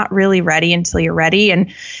like, you're not really ready until you're ready.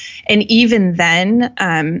 And even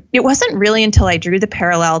then, it wasn't really until I drew the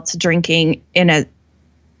parallel to drinking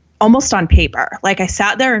almost on paper. Like I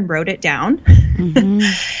sat there and wrote it down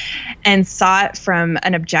and saw it from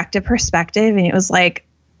an objective perspective. And it was like,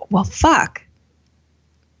 well, fuck,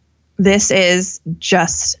 this is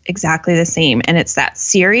just exactly the same. And it's that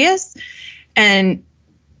serious. And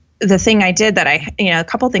the thing I did a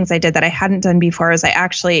couple things I did that I hadn't done before is I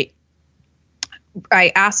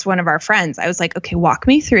asked one of our friends, I was like, okay, walk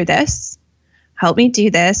me through this, help me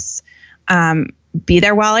do this. Be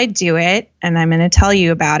there while I do it, and I'm going to tell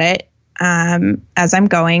you about it. as I'm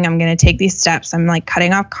going. I'm going to take these steps. I'm like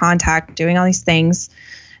cutting off contact, doing all these things,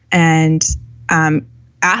 and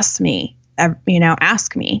ask me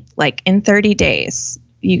like in 30 days,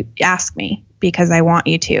 you ask me because I want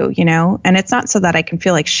you to, and it's not so that I can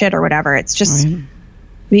feel like shit or whatever. It's just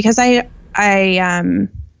because I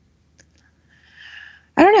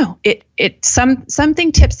don't know.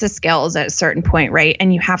 Something tips the scales at a certain point, right?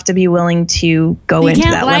 And you have to be willing to go into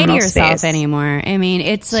that liminal space. You can't lie to yourself anymore. I mean,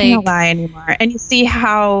 it's like... You can't lie anymore. And you see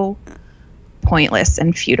how pointless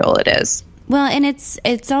and futile it is. Well, and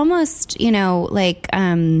it's almost, like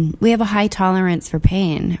we have a high tolerance for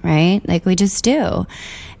pain, right? Like we just do.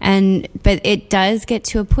 But it does get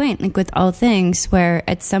to a point, like with all things, where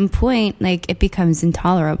at some point, like it becomes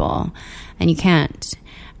intolerable and you can't.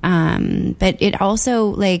 But it also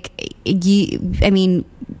like,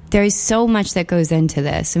 there's so much that goes into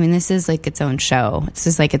this. I mean, this is like its own show. It's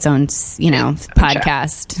just like its own,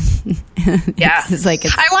 podcast. Yeah.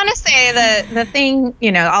 I want to say the thing,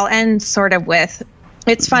 I'll end sort of with,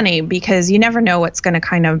 it's funny because you never know what's going to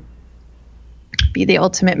kind of be the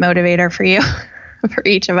ultimate motivator for you, for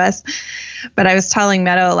each of us. But I was telling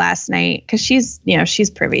Meadow last night, because she's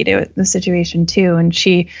privy to the situation too. And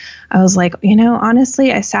I was like,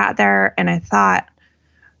 honestly, I sat there and I thought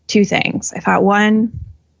two things. I thought, one,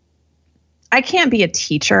 I can't be a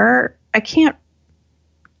teacher. I can't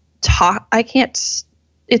talk. It's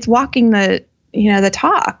walking the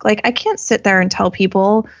talk. Like I can't sit there and tell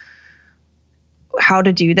people how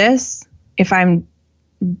to do this if I'm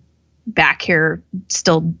back here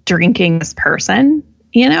still drinking this person,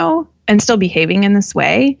 and still behaving in this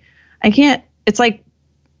way. I can't. It's like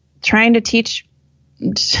trying to teach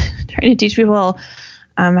people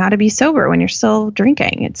how to be sober when you're still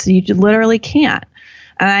drinking. You literally can't.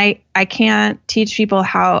 And I can't teach people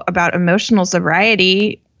about emotional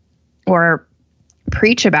sobriety or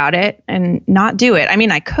preach about it and not do it. I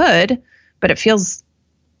mean, I could, but it feels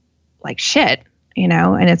like shit,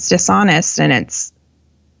 and it's dishonest and it's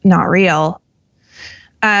not real.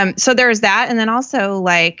 So there's that. And then also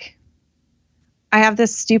like, I have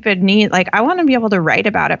this stupid need, like I want to be able to write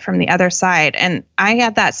about it from the other side. And I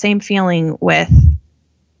had that same feeling with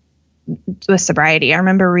sobriety. I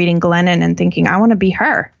remember reading Glennon and thinking, I want to be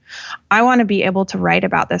her. I want to be able to write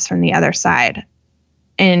about this from the other side.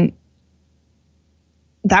 And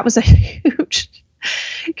that was a huge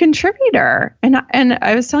contributor. And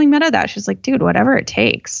I was telling Meta that. She's like, dude, whatever it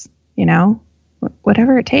takes,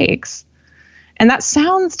 whatever it takes. And does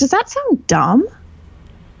that sound dumb?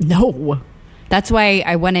 No. That's why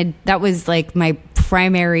that was like my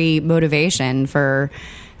primary motivation for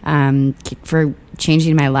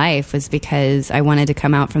changing my life, was because I wanted to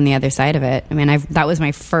come out from the other side of it. I mean, that was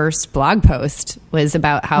my first blog post, was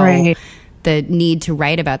about how the need to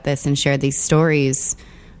write about this and share these stories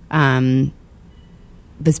was...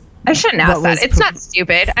 I shouldn't ask that. It's not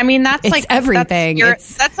stupid. I mean, that's like everything.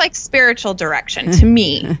 That's like spiritual direction to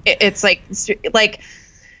me. It's like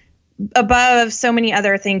above so many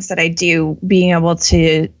other things that I do, being able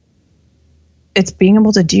to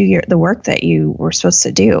do the work that you were supposed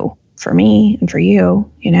to do for me and for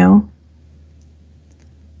you.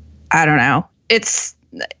 I don't know.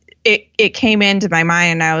 It came into my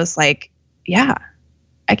mind, and I was like, yeah,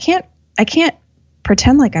 I can't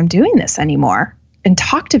pretend like I'm doing this anymore and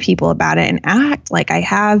talk to people about it and act like I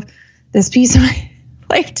have this piece of my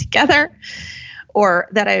life together, or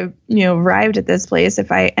that I've, arrived at this place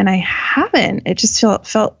and I haven't. It just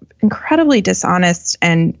felt incredibly dishonest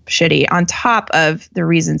and shitty, on top of the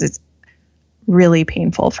reasons it's really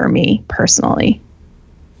painful for me personally.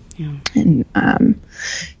 Yeah. And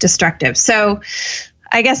destructive. So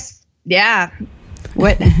I guess, yeah.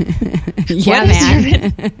 What? Yeah,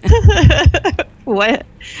 man. What?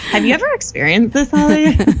 Have you ever experienced this,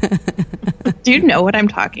 Holly? Do you know what I'm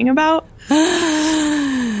talking about?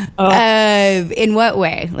 In what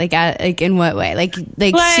way? Like in what way? Like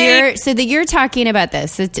so that you're talking about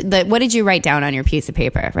this. What did you write down on your piece of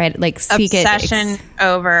paper? Right? Like obsession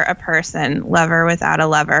over a person, lover without a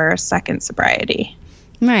lover, second sobriety.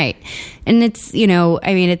 Right. And it's,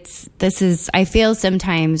 I feel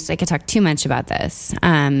sometimes like I talk too much about this,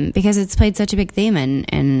 because it's played such a big theme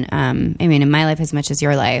in my life as much as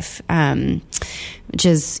your life, which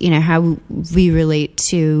is, how we relate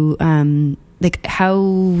to, how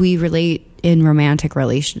we relate in romantic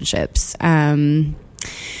relationships.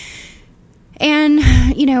 And,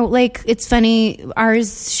 it's funny,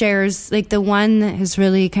 ours shares, like the one that has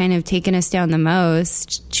really kind of taken us down the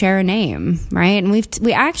most, share a name, right? And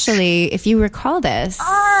we actually, if you recall this.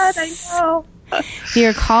 God, I know. If you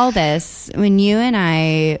recall this, when you and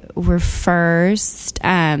I were first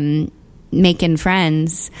making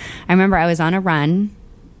friends. I remember I was on a run,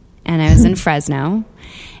 and I was in Fresno,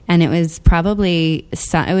 and it was probably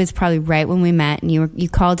right when we met, and you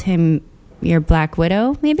called him your Black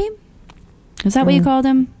Widow, maybe? Is that what you called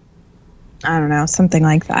him? I don't know, something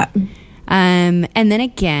like that. And then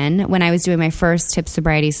again, when I was doing my first hip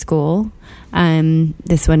sobriety school,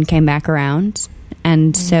 this one came back around,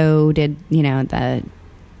 and so did, the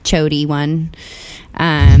Chody one.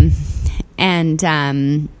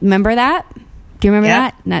 Remember that? Do you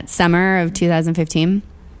remember that summer of 2015?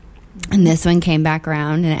 And this one came back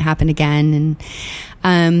around, and it happened again.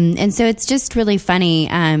 And so it's just really funny.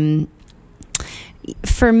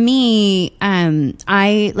 For me,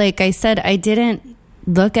 like I said, I didn't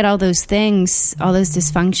look at all those things, all those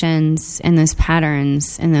dysfunctions and those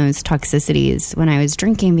patterns and those toxicities when I was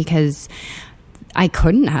drinking, because I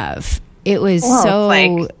couldn't have. It was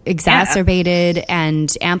exacerbated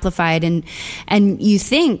and amplified. And you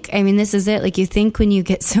think, this is it. Like, you think when you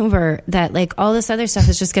get sober that like all this other stuff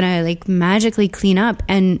is just going to like magically clean up.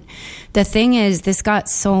 And the thing is, this got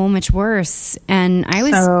so much worse. And I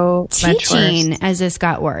was teaching as this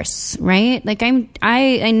got worse, right? Like I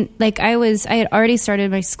had already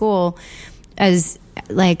started my school as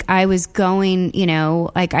like I was going,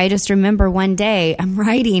 like I just remember one day I'm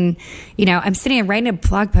writing, I'm sitting and writing a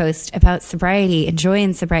blog post about sobriety and joy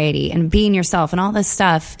in sobriety and being yourself and all this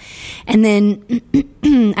stuff. And then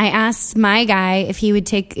I asked my guy if he would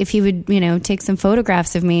take some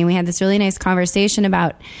photographs of me. And we had this really nice conversation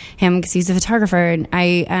about him because he's a photographer. And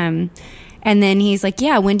and then he's like,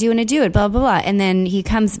 yeah, when do you want to do it? Blah, blah, blah. And then he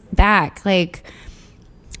comes back like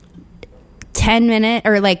 10 minutes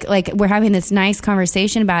or like we're having this nice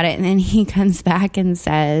conversation about it, and then he comes back and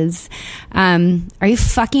says, are you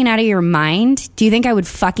fucking out of your mind? Do you think I would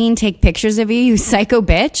fucking take pictures of you psycho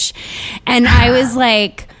bitch? And I was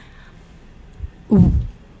like,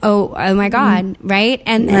 oh my God, right?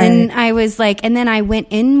 And then I was like, and then I went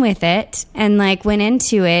in with it and like went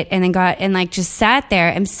into it and then just sat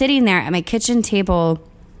there. I'm sitting there at my kitchen table,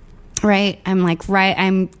 right?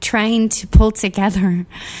 I'm trying to pull together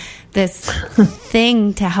this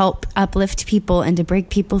thing to help uplift people and to break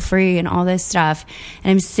people free and all this stuff.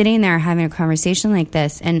 And I'm sitting there having a conversation like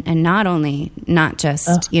this, and not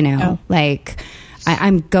just, like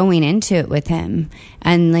I'm going into it with him,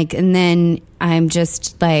 and then I'm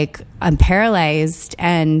just like, I'm paralyzed,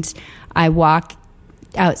 and I walk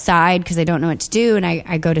outside because I don't know what to do, and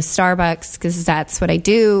I go to Starbucks because that's what I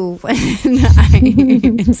do.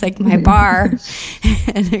 It's like my bar,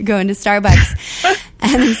 and I go into Starbucks,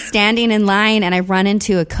 and I'm standing in line, and I run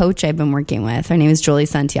into a coach I've been working with. Her name is Julie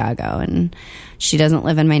Santiago, and she doesn't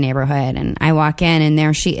live in my neighborhood. And I walk in, and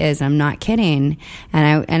there she is. I'm not kidding,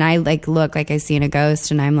 and I like look like I seen a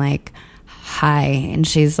ghost, and I'm like, hi. And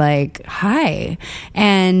she's like, hi.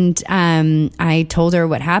 And I told her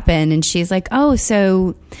what happened, and she's like, oh,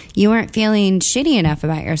 so you weren't feeling shitty enough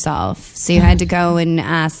about yourself, so you had to go and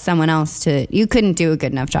ask someone else you couldn't do a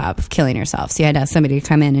good enough job of killing yourself, so you had to ask somebody to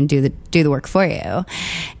come in and do the work for you.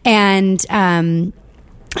 And I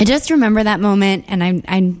just remember that moment, and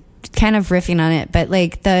I'm kind of riffing on it, but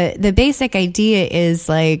like the basic idea is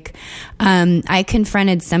like, I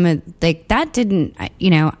confronted some of like that didn't,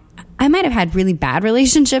 I might have had really bad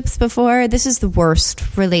relationships before. This is the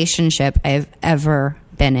worst relationship I've ever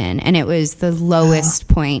been in. And it was the lowest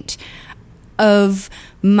point of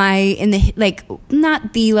not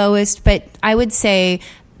the lowest, but I would say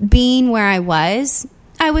being where I was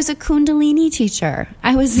a Kundalini teacher.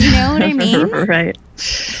 I was, you know what I mean? Right.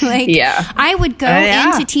 I would go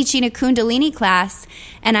into teaching a Kundalini class,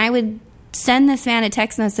 and I would send this man a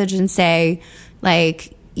text message and say,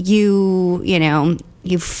 like, you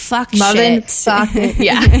fuck shit.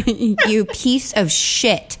 Yeah. You piece of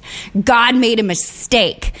shit. God made a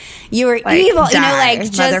mistake. You were evil. Die,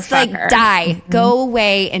 just like die. Go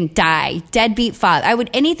away and die. Deadbeat father.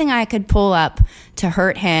 Anything I could pull up to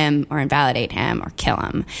hurt him or invalidate him or kill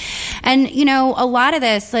him. And, a lot of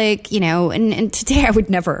this, and today I would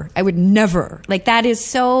never, that is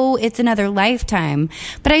so, it's another lifetime.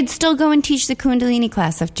 But I'd still go and teach the Kundalini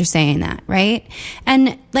class after saying that, right?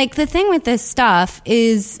 And, the thing with this stuff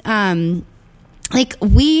is, that's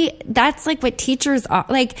what teachers are.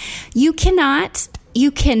 You cannot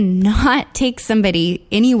take somebody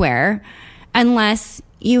anywhere unless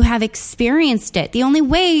you have experienced it. The only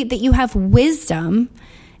way that you have wisdom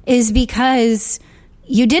is because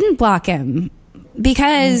you didn't block him,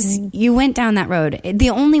 because you went down that road.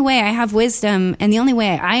 The only way I have wisdom and the only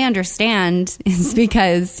way I understand is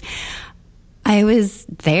because I was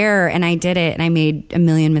there and I did it and I made a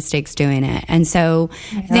million mistakes doing it. And so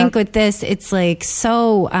I think with this, it's like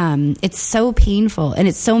it's so painful and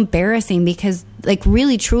it's so embarrassing because like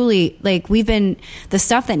really truly like the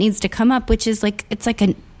stuff that needs to come up, which is like, it's like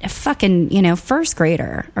a fucking, first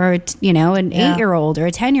grader or, an 8-year-old or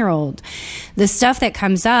a 10-year-old, the stuff that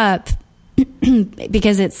comes up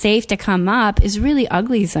because it's safe to come up is really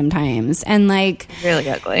ugly sometimes. And like really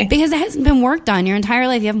ugly because it hasn't been worked on your entire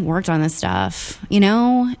life. You haven't worked on this stuff,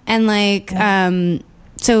 and like,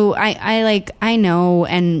 so I know.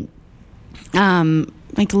 And,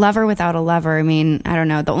 like lover without a lover. I mean, I don't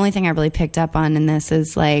know. The only thing I really picked up on in this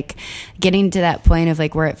is like getting to that point of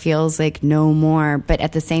like where it feels like no more, but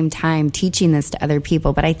at the same time teaching this to other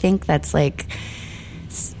people. But I think that's like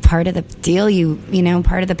part of the deal.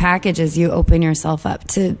 Part of the package is you open yourself up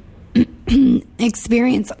to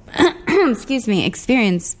experience,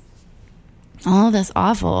 experience all of this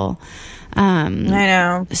awful. I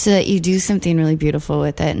know. So that you do something really beautiful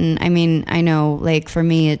with it. And I mean, I know like for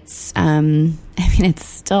me, it's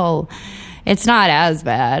it's not as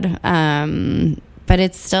bad. But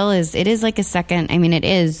it still is, it is like a second. I mean, it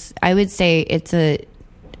is, I would say it's a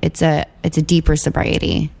deeper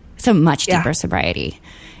sobriety. It's a much deeper sobriety.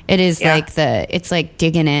 It is it's like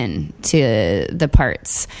digging in to the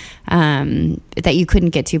parts, that you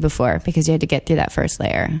couldn't get to before because you had to get through that first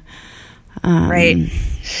layer. Right.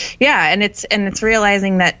 Yeah. And it's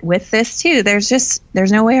realizing that with this too, there's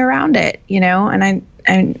no way around it, and I'm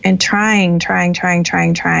trying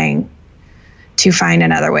to find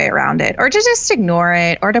another way around it or to just ignore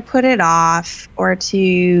it or to put it off or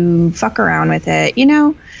to fuck around with it,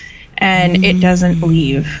 and it doesn't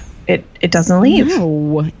leave. It doesn't leave.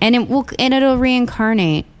 No. And it'll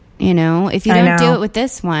reincarnate, if you don't do it with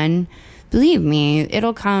this one. Believe me,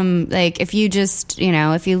 it'll come. Like if you just,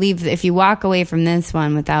 if you walk away from this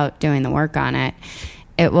one without doing the work on it,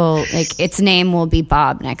 it will like its name will be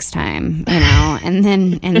Bob next time, and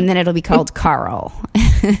then it'll be called Carl.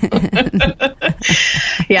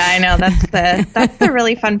 Yeah, I know. That's the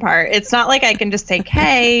really fun part. It's not like I can just say,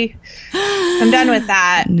 "Hey, I'm done with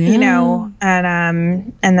that," and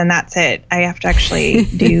then that's it. I have to actually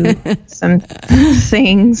do some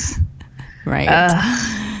things. Right.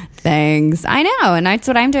 Things. I know. And that's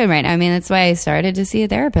what I'm doing right now. I mean, that's why I started to see a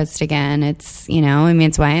therapist again. It's,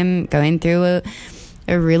 it's why I'm going through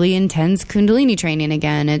a really intense Kundalini training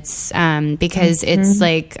again. It's because it's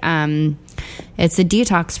like, it's a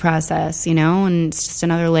detox process, and it's just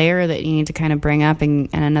another layer that you need to kind of bring up and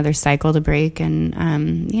another cycle to break. And,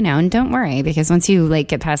 and don't worry, because once you like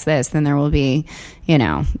get past this, then there will be,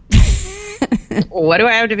 what do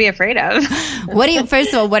I have to be afraid of?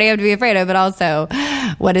 First of all, what do you have to be afraid of? But also,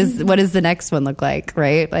 what does the next one look like?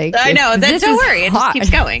 Right? Like I know. Then don't worry. It just keeps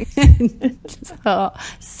going.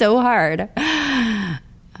 so hard.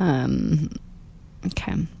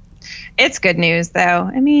 Okay. It's good news, though.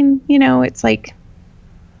 I mean, it's like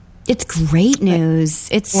it's great news.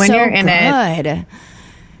 It's when so you're in good. It.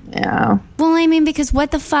 Yeah. Well, I mean, because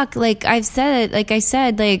what the fuck? Like I've said it. Like I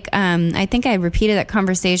said, like I think I repeated that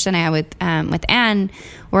conversation I had with Anne,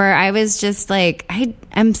 where I was just like, I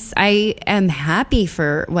am happy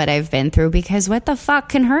for what I've been through because what the fuck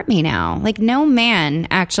can hurt me now? Like no man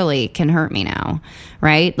actually can hurt me now,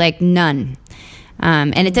 right? Like none.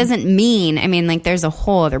 And it doesn't mean, I mean, like there's a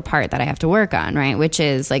whole other part that I have to work on, right? Which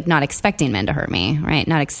is like not expecting men to hurt me, right?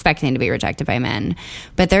 Not expecting to be rejected by men.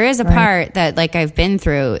 But there is a part that like I've been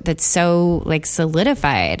through that's so like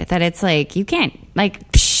solidified that it's like, you can't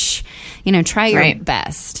like, try your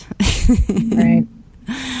best. Right.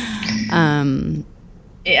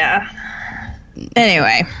 Yeah.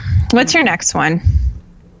 Anyway, what's your next one?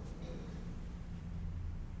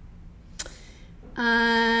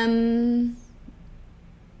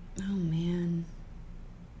 Oh man.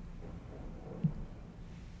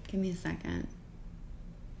 Give me a second.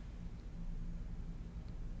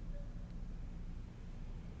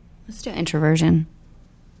 Let's do introversion.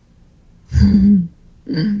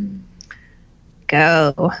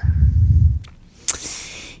 Go.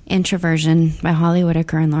 Introversion by Holly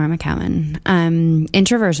Whitaker and Laura McCowan.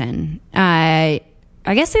 Introversion.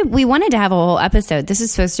 I guess we wanted to have a whole episode. This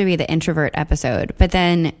is supposed to be the introvert episode, but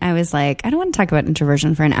then I was like, I don't want to talk about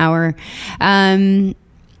introversion for an hour.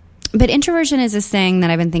 But introversion is this thing that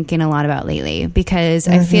I've been thinking a lot about lately because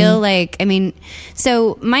I feel like, I mean,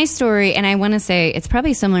 so my story, and I want to say it's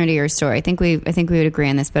probably similar to your story. I think we would agree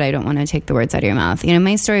on this, but I don't want to take the words out of your mouth.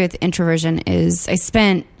 My story with introversion is I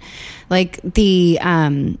spent Like I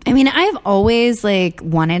mean, I've always like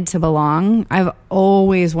wanted to belong. I've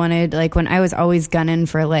always wanted, like when I was always gunning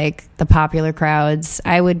for like the popular crowds,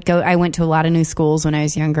 I went to a lot of new schools when I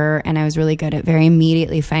was younger, and I was really good at very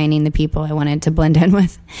immediately finding the people I wanted to blend in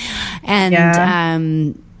with.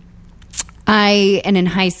 And, and in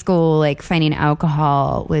high school, like finding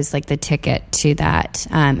alcohol was like the ticket to that.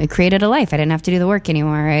 It created a life. I didn't have to do the work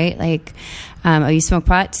anymore, right? Like, oh, you smoke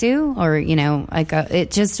pot too? Or, you know, like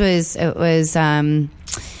it was,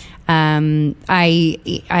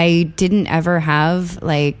 I didn't ever have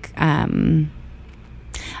like, I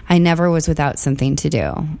never was without something to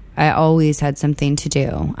do. I always had something to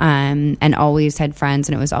do, and always had friends,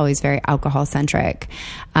 and it was always very alcohol centric.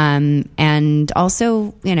 And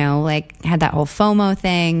also, you know, like had that whole FOMO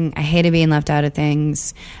thing. I hated being left out of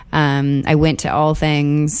things. I went to all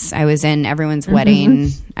things. I was in everyone's wedding.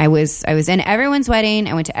 I was in everyone's wedding.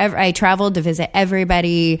 I traveled to visit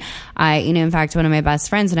everybody. In fact, one of my best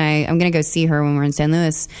friends and I'm going to go see her when we're in St.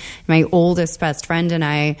 Louis. My oldest best friend and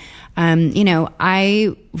I, when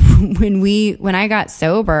I got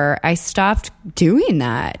sober, I stopped doing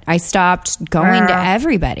that. I stopped going to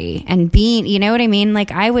everybody and being, you know what I mean? Like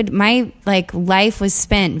my life was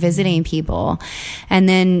spent visiting people and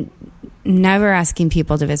then never asking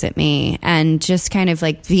people to visit me, and just kind of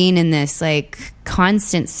like being in this like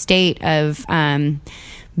constant state of,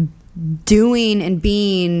 doing and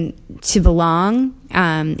being to belong.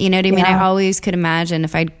 You know what I mean? I always could imagine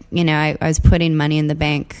if I was putting money in the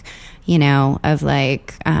bank, you know, of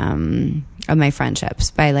like, of my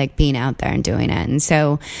friendships by like being out there and doing it. And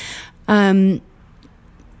so,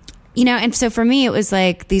 you know, and so for me, it was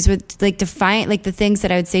like, these were like the things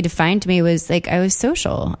that I would say defined me was like, I was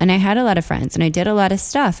social and I had a lot of friends and I did a lot of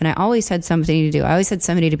stuff and I always had something to do. I always had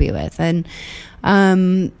somebody to be with. And,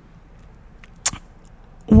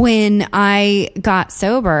 when I got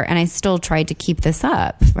sober, and I still tried to keep this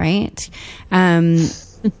up, right? There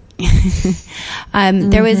wasn't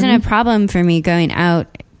a problem for me going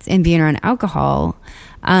out and being around alcohol.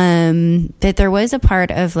 But there was a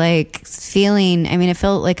part of like feeling, I mean, it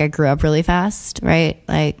felt like I grew up really fast, right?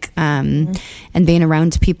 Like, and being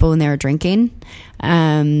around people when they were drinking,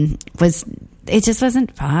 it just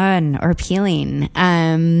wasn't fun or appealing.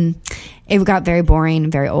 It got very boring,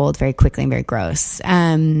 very old, very quickly, and very gross.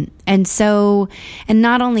 And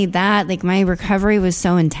not only that, like my recovery was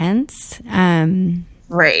so intense.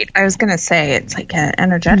 Right. I was going to say it's like an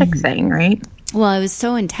energetic thing, right? Well, it was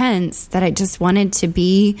so intense that I just wanted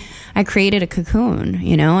to I created a cocoon,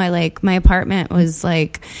 you know, my apartment was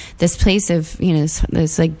like this place of, you know,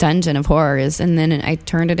 this like dungeon of horrors. And then I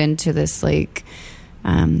turned it into this like,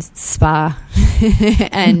 spa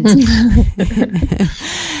and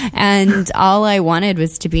and all I wanted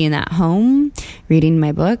was to be in that home, reading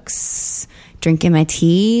my books, drinking my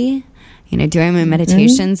tea, you know, doing my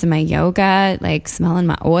meditations and my yoga, like smelling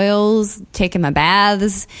my oils, taking my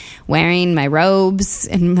baths, wearing my robes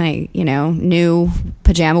and my, you know, new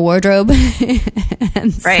pajama wardrobe.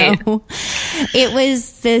 And right. So it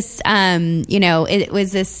was this, you know, it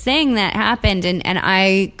was this thing that happened, and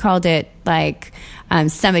I called it like,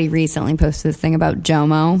 somebody recently posted this thing about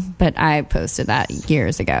JOMO, but I posted that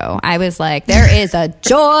years ago. I was like, there is a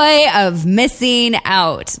joy of missing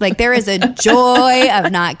out. Like there is a joy of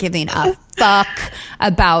not giving a fuck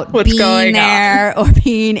about what's being there or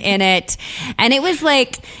being in it. And it was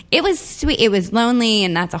like, it was sweet. It was lonely,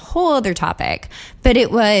 and that's a whole other topic. But it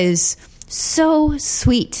was so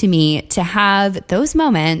sweet to me to have those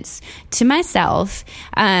moments to myself,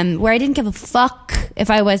 where I didn't give a fuck if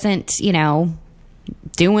I wasn't, you know,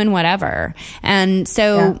 doing whatever. And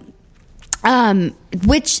so,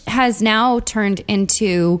 which has now turned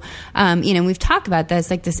into, you know, we've talked about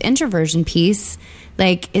this, like this introversion piece,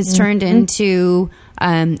 like is turned into,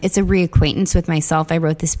 it's a reacquaintance with myself. I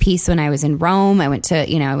wrote this piece when I was in Rome. I went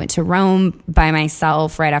to Rome by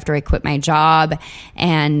myself right after I quit my job,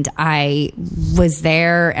 and I was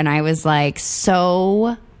there and I was like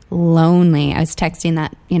so lonely. I was texting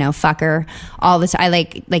that, you know, fucker all the time.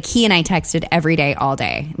 Like he and I texted every day, all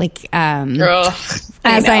day. Like,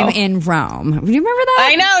 as I'm in Rome. Do you remember that?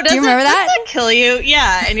 I know. Do you remember that? Doesn't that kill you?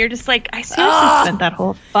 Yeah. And you're just like, I seriously spent that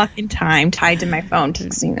whole fucking time tied to my phone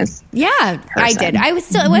texting this. Yeah, person. I did. I was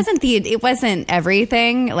still, it wasn't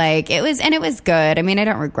everything. Like it was good. I mean, I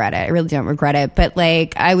don't regret it. I really don't regret it. But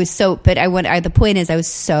like, the point is I was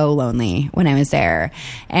so lonely when I was there,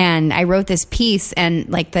 and I wrote this piece, and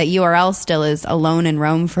like the URL still is Alone in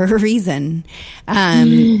Rome for a reason.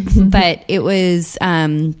 But it was,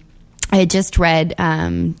 I had just read,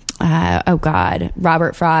 Robert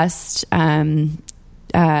Frost,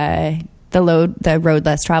 the road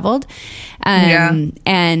less traveled.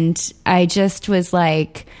 And I just was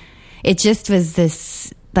like, it just was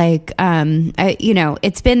this, like,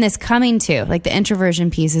 it's been this coming to, like, the introversion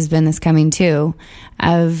piece has been this coming to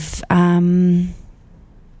of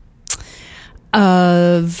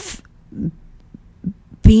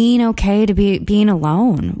being okay to being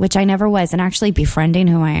alone, which I never was, and actually befriending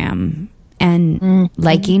who I am and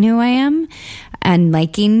liking who I am and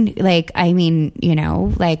liking, like, I mean,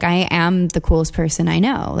 like, I am the coolest person I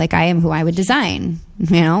know. Like, I am who I would design,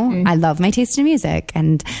 I love my taste in music,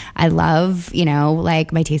 and I love,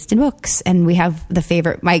 like, my taste in books, and we have the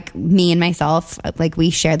favorite, like, me and myself, like, we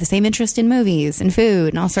share the same interest in movies and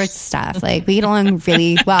food and all sorts of stuff. Like, we get along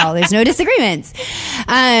really well. There's no disagreements.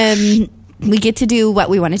 We get to do what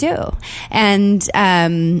we want to do.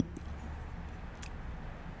 And,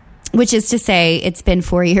 which is to say, it's been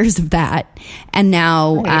 4 years of that. And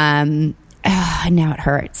now, and now it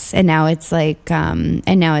hurts. And now it's like,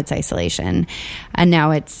 and now it's isolation. And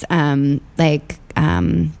now it's,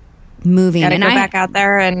 moving. Gotta and go back out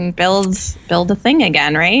there and build a thing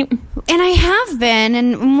again, right? And I have been,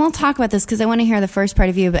 and we'll talk about this because I want to hear the first part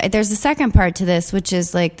of you, but there's a second part to this, which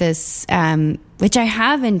is like this, which I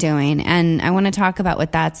have been doing. And I want to talk about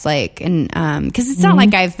what that's like. And, cause it's not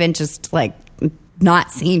like I've been just like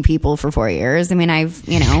not seeing people for 4 years. I mean, I've,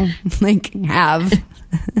 like have,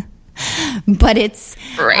 but it's,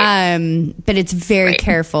 but it's very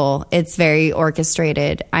careful. It's very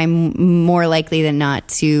orchestrated. I'm more likely than not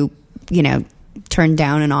to, turn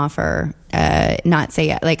down an offer, not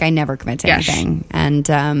say, like, I never commit to anything. And,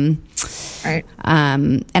 and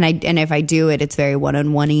if I do it, it's very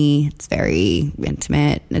one-on-one-y. It's very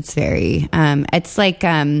intimate. It's very, it's like,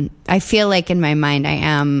 I feel like in my mind, I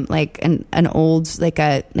am like an old, like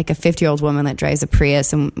a 50-year-old woman that drives a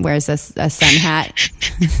Prius and wears a sun hat.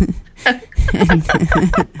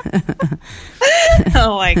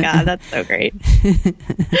 Oh my God, that's so great.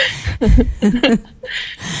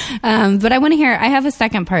 But I want to hear, I have a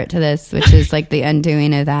second part to this, which is like the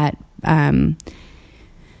undoing of that. But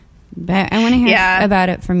I want to hear about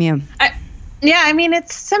it from you. I mean,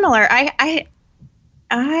 it's similar.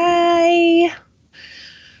 I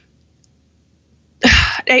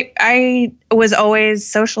was always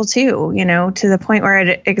social too, to the point where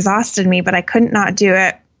it exhausted me, but I couldn't not do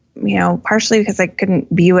it, partially because I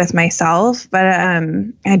couldn't be with myself, but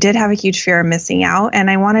I did have a huge fear of missing out, and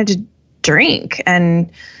I wanted to drink,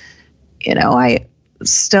 and I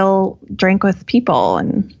still drank with people,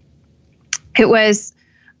 and it was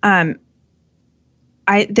I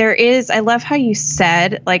love how you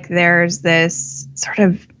said, like, there's this sort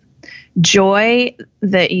of joy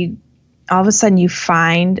that you all of a sudden you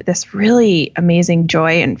find this really amazing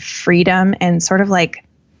joy and freedom and sort of like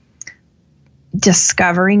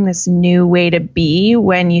discovering this new way to be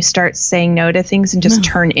when you start saying no to things and just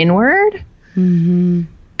turn inward. Mm-hmm.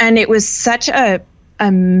 And it was such a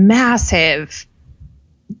massive,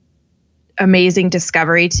 amazing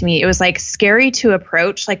discovery to me. It was like scary to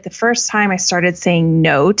approach. Like the first time I started saying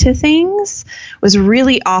no to things was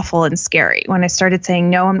really awful and scary. When I started saying,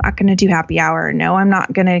 no, I'm not going to do happy hour. No, I'm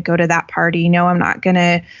not going to go to that party. No, I'm not going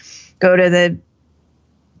to go to the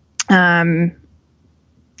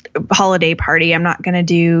holiday party. I'm not going to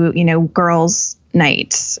do, girls'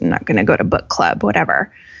 night. I'm not going to go to book club,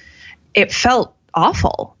 whatever. It felt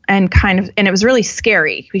awful and it was really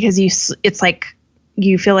scary because it's like,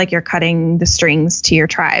 you feel like you're cutting the strings to your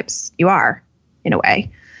tribes. You are, in a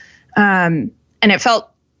way. And it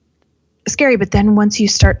felt scary. But then once you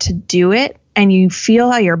start to do it and you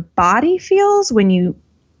feel how your body feels when you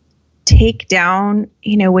take down,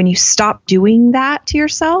 when you stop doing that to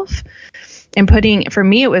yourself and for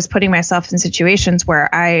me, it was putting myself in situations where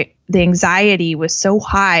the anxiety was so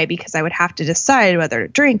high because I would have to decide whether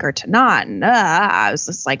to drink or to not. And I was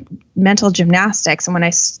just like mental gymnastics. And when I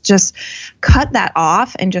just cut that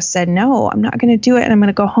off and just said, no, I'm not going to do it. And I'm going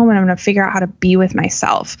to go home and I'm going to figure out how to be with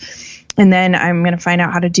myself. And then I'm going to find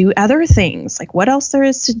out how to do other things, like what else there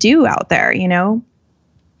is to do out there,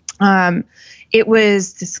 it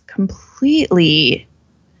was this completely,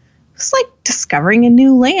 it's like discovering a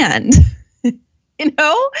new land.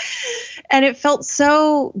 And it felt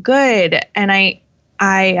so good. And I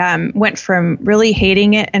went from really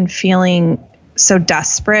hating it and feeling so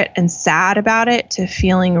desperate and sad about it to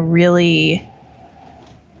feeling really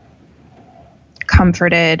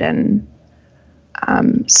comforted and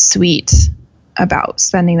sweet about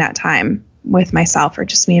spending that time with myself or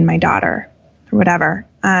just me and my daughter or whatever.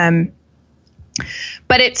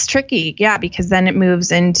 But it's tricky. Yeah. Because then it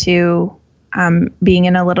moves into being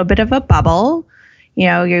in a little bit of a bubble.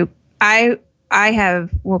 I I have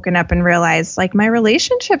woken up and realized like my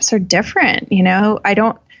relationships are different. You know, I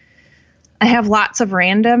have lots of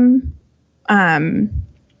random,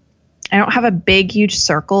 I don't have a big, huge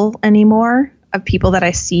circle anymore of people that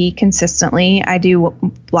I see consistently. I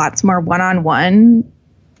do lots more one-on-one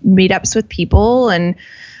meetups with people, and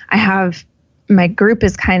my group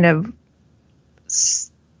is kind of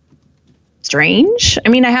strange. I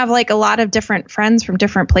mean, I have like a lot of different friends from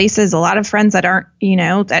different places, a lot of friends that aren't, you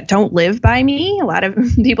know, that don't live by me, a lot of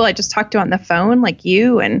people I just talk to on the phone like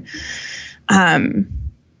you. And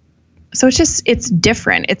so it's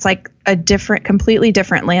different. It's like a completely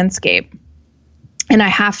different landscape. And I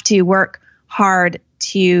have to work hard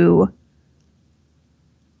to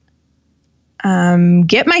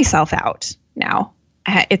get myself out now.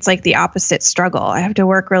 It's like the opposite struggle. I have to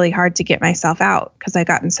work really hard to get myself out because I've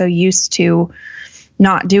gotten so used to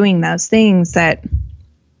not doing those things that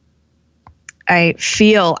I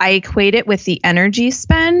equate it with the energy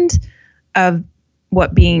spend of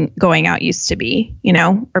what going out used to be, you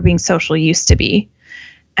know, or being social used to be.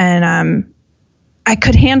 And I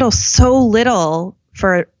could handle so little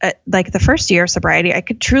for like the first year of sobriety. I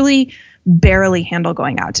could truly barely handle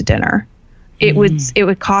going out to dinner. It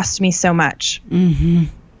would cost me so much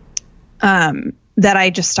that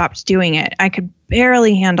I just stopped doing it. I could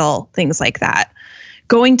barely handle things like that.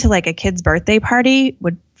 Going to like a kid's birthday party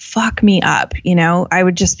would fuck me up. You know, I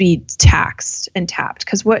would just be taxed and tapped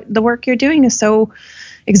because the work you're doing is so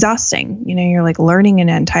exhausting. You know, you're like learning an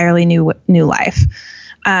entirely new life.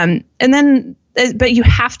 But you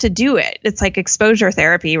have to do it. It's like exposure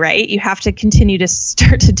therapy, right? You have to continue to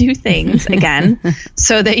start to do things again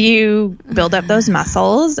so that you build up those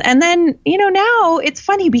muscles. And then, you know, now it's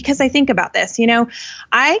funny because I think about this, you know,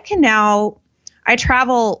 I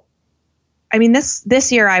travel. I mean,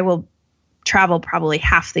 this year I will travel probably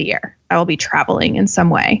half the year. I will be traveling in some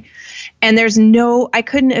way. And I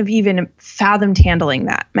couldn't have even fathomed handling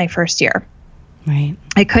that my first year. Right.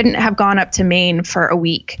 I couldn't have gone up to Maine for a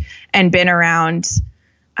week and been around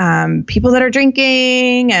people that are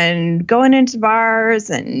drinking and going into bars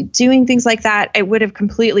and doing things like that. It would have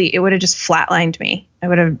just flatlined me. I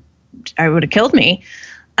would have killed me.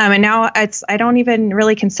 And now I don't even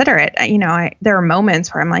really consider it. You know, there are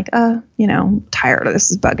moments where I'm like, you know, tired of this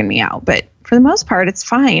is bugging me out. But for the most part, it's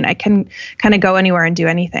fine. I can kind of go anywhere and do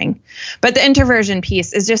anything. But the introversion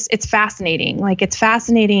piece is it's fascinating. Like it's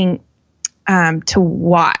fascinating to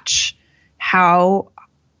watch how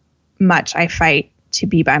much I fight to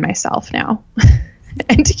be by myself now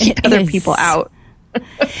and to keep other people out.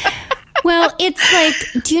 Well, it's like,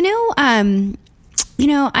 do you know,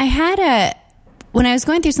 when I was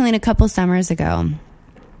going through something a couple summers ago,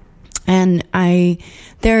 and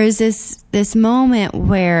there is this moment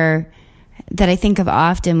that I think of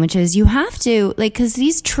often, which is you have to, like, because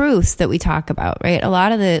these truths that we talk about, right? A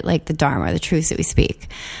lot of the Dharma, the truths that we speak,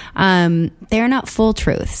 they're not full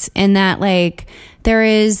truths in that, like, there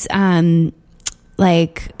is,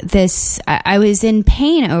 like this, I was in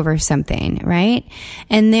pain over something, right?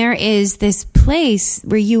 And there is this place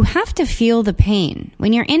where you have to feel the pain.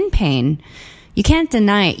 When you're in pain, you can't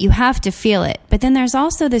deny it. You have to feel it. But then there's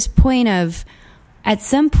also this point of, at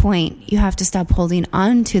some point, you have to stop holding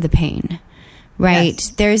on to the pain. Right. Yes.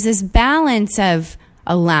 There's this balance of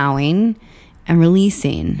allowing and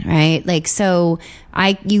releasing, right? Like, so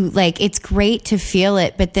it's great to feel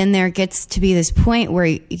it, but then there gets to be this point where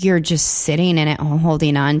you're just sitting in it,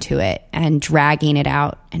 holding on to it and dragging it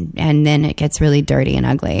out. And then it gets really dirty and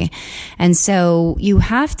ugly. And so you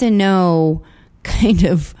have to know kind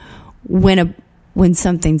of when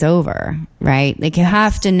something's over, right? Like you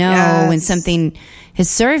have to know when something has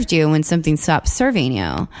served you, when something stops serving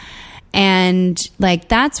you. And like,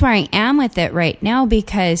 that's where I am with it right now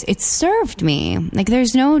because it's served me. Like,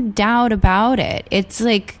 there's no doubt about it. It's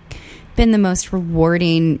like been the most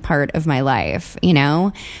rewarding part of my life, you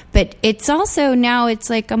know, but it's also now it's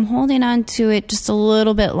like, I'm holding on to it just a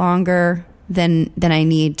little bit longer than I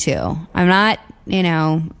need to. I'm not, you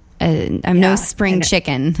know, I'm no spring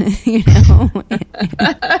chicken, you know.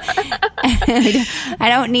 I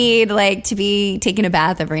don't need like to be taking a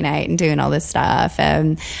bath every night and doing all this stuff.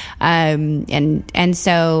 And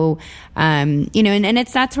so, you know, and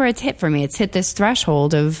that's where it's hit for me. It's hit this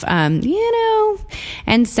threshold of, you know,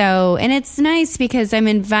 and it's nice because I'm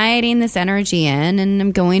inviting this energy in and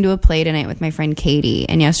I'm going to a play tonight with my friend Katie.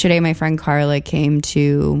 And yesterday my friend Carla came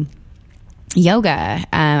to yoga.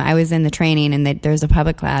 I was in the training, and there's a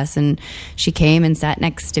public class, and she came and sat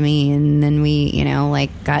next to me, and then we,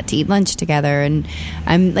 like got to eat lunch together. And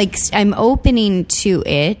I'm opening to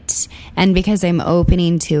it, and because I'm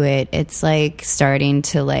opening to it, it's like starting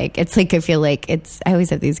to it's like I feel like I always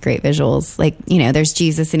have these great visuals, like there's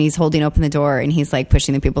Jesus, and he's holding open the door, and he's like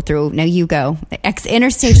pushing the people through. No, you go inner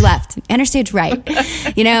stage left, inner stage right,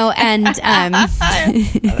 and I love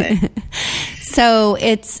it. so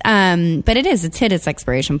it's but it's hit its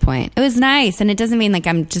expiration point. It was nice, and it doesn't mean like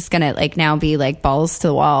I'm just gonna like now be like balls to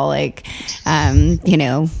the wall, like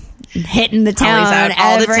hitting the town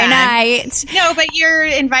every night. No, but you're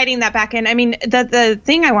inviting that back in. I mean, the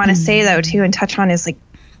thing I want to say though too and touch on is like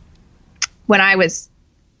when I was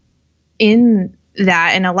in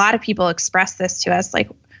that, and a lot of people express this to us, like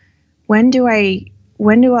will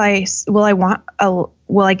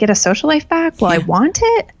I get a social life back? Will I want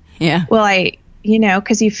it? Yeah. Will I,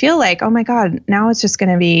 because you feel like, oh my God, now it's just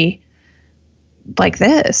going to be like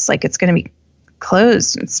this. Like it's going to be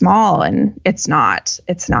closed and small, and it's not.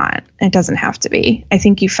 It doesn't have to be. I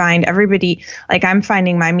think you find everybody, like I'm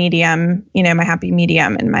finding my medium, my happy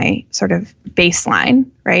medium and my sort of baseline,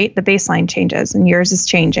 right? The baseline changes and yours is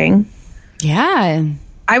changing. Yeah.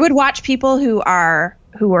 I would watch people who are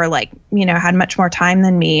like, had much more time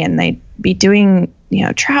than me, and they'd be doing,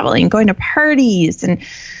 traveling, going to parties and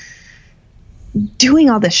doing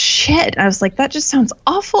all this shit. I was like, that just sounds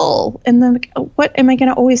awful. And then what am I going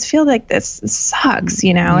to always feel like this? This sucks,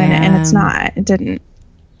 and it's not. It didn't.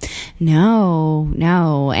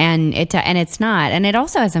 No. And it's not. And it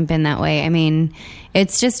also hasn't been that way. I mean,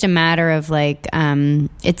 it's just a matter of like,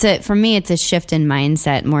 for me, it's a shift in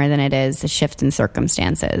mindset more than it is a shift in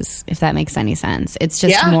circumstances, if that makes any sense. It's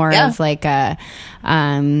just more of like a,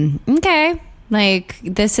 okay, like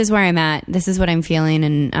this is where I'm at. This is what I'm feeling.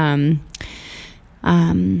 And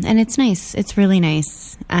it's nice. It's really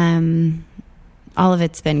nice. All of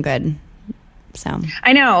it's been good. So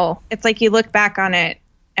I know it's like you look back on it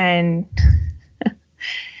and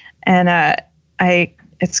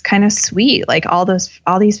it's kind of sweet. Like all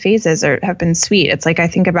these phases have been sweet. It's like, I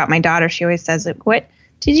think about my daughter. She always says, like, what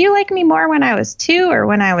did you like me more when I was 2 or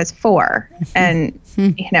when I was 4? And,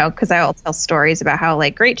 cause I'll tell stories about how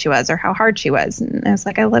like great she was or how hard she was. And I was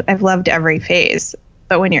like, I've loved every phase.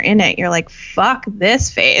 But when you're in it, you're like, fuck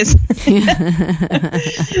this phase. This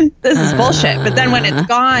is bullshit. But then when it's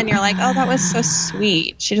gone, you're like, oh, that was so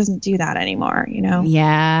sweet. She doesn't do that anymore,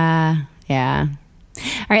 Yeah. Yeah.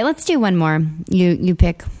 All right, let's do one more. You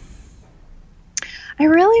pick. I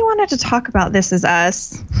really wanted to talk about This Is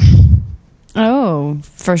Us. Oh,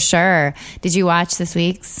 for sure. Did you watch this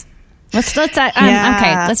week's? Let's okay,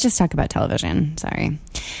 let's just talk about television. Sorry.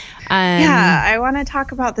 I want to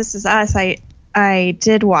talk about This Is Us. I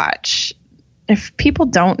did watch. If people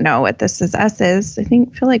don't know what This Is Us is, feel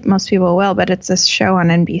like most people will, but it's a show on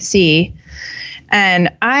NBC.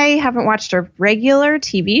 And I haven't watched a regular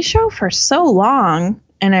TV show for so long.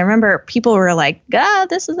 And I remember people were like,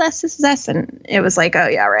 This Is Us, This Is Us. And it was like, oh,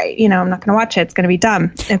 yeah, right. I'm not going to watch it. It's going to be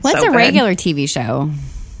dumb. What's a regular TV show?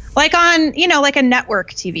 Like on, like a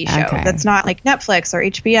network TV show. Okay. That's not like Netflix or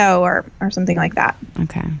HBO or something like that.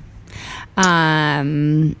 Okay.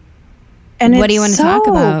 And what do you want to talk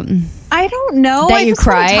about? I don't know. That you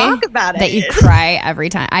cry? Talk about it. That you cry every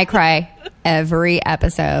time. I cry every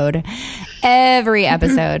episode. Every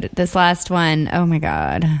episode. This last one, oh my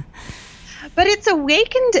God. But it's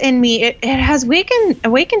awakened in me. It has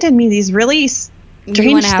awakened in me these really strange things.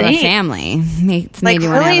 You want to have a family. It's made you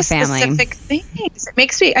want to have a family. Specific things. It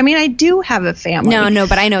makes me, I do have a family. No,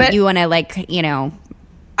 but I know you want to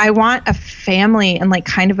I want a family and like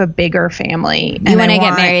kind of a bigger family. You want to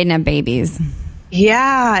get married and have babies.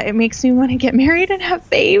 Yeah, it makes me want to get married and have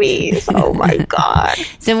babies. Oh my God.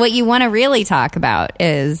 So what you want to really talk about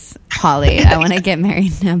is, Holly, I want to get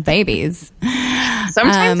married and have babies.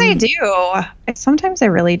 Sometimes I do. Sometimes I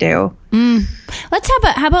really do.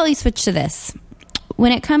 How about we switch to this?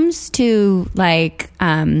 When it comes to like,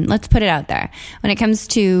 let's put it out there. When it comes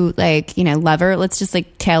to like, lover, let's just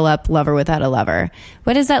like tail up lover without a lover.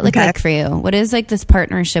 What does that look like for you? What is like this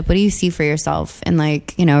partnership? What do you see for yourself in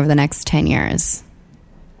like, over the next 10 years?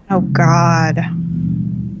 Oh God.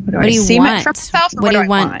 What do you see want? For myself, what do you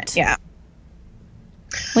want? Yeah.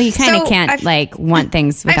 Well, you kind of can't like want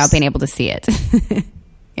things without being able to see it.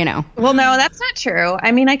 Well, no, that's not true.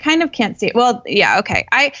 I kind of can't see it. Well, yeah. Okay.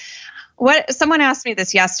 Someone asked me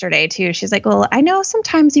this yesterday too. She's like, well, I know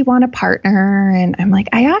sometimes you want a partner. And I'm like,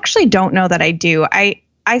 I actually don't know that I do.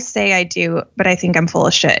 I say I do, but I think I'm full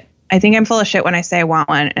of shit. I think I'm full of shit when I say I want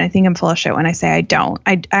one. And I think I'm full of shit when I say I don't.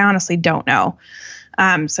 I honestly don't know. So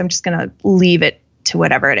I'm just going to leave it to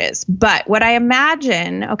whatever it is. But what I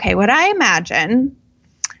imagine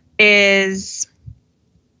is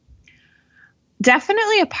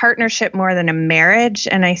definitely a partnership more than a marriage.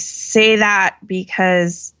 And I say that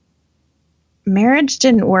because marriage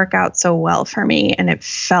didn't work out so well for me, and it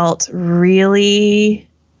felt really,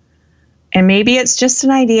 and maybe it's just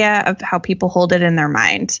an idea of how people hold it in their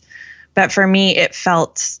mind, but for me it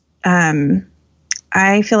felt,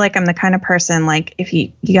 I feel like I'm the kind of person, like, if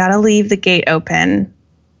you got to leave the gate open,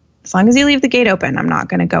 as long as you leave the gate open, I'm not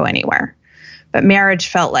going to go anywhere. But marriage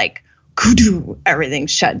felt like everything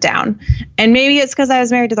shut down. And maybe it's because I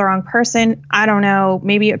was married to the wrong person. I don't know.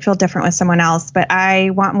 Maybe it would feel different with someone else, but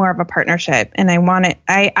I want more of a partnership. And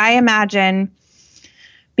I imagine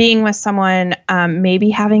being with someone,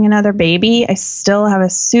 maybe having another baby. I still have a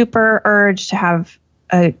super urge to have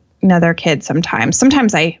another kid sometimes.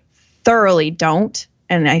 Sometimes I thoroughly don't.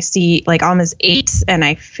 And I see, like, almost 8 and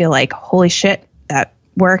I feel like, holy shit, that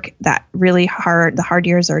work, that really hard, the hard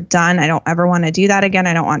years are done. I don't ever want to do that again.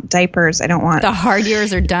 I don't want diapers. I don't want... The hard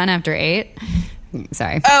years are done after 8?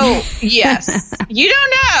 Sorry. Oh, yes. You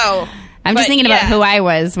don't know. I'm just thinking about who I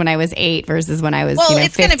was when I was 8 versus when I was,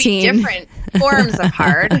 it's 15. going to be different forms of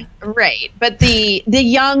hard. Right. But the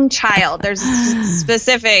young child, there's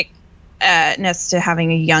specificness to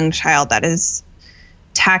having a young child that is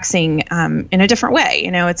taxing in a different way.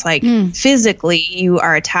 It's like physically you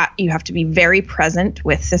are you have to be very present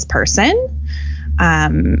with this person.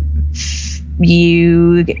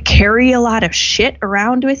 You carry a lot of shit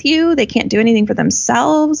around with you. They can't do anything for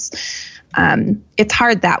themselves. It's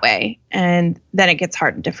hard that way. And then it gets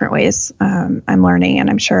hard in different ways. I'm learning, and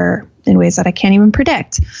I'm sure in ways that I can't even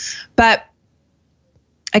predict. But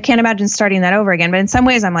I can't imagine starting that over again. But in some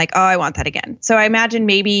ways I'm like, oh, I want that again. So I imagine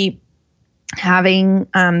maybe having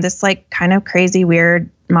this like kind of crazy, weird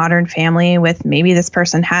modern family with maybe this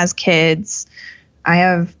person has kids. I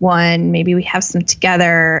have one, maybe we have some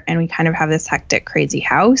together, and we kind of have this hectic, crazy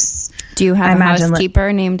house. Do you have a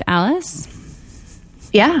housekeeper named Alice?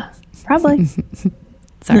 Yeah, probably.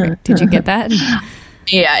 Sorry, did you get that?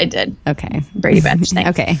 Yeah, I did. Okay. Brady Bunch, thanks.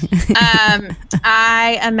 Okay.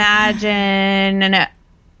 I imagine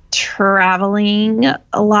traveling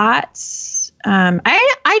a lot.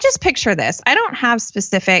 I just picture this. I don't have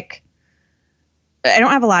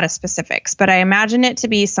a lot of specifics, but I imagine it to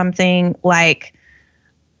be something like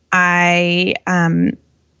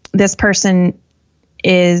this person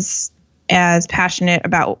is as passionate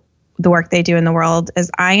about the work they do in the world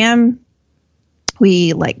as I am.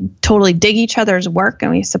 We like totally dig each other's work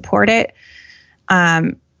and we support it.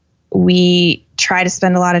 We try to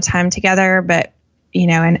spend a lot of time together, but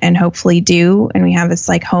and hopefully do. And we have this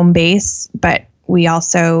like home base, but we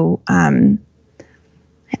also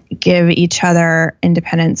give each other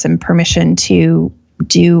independence and permission to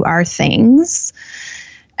do our things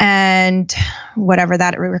and whatever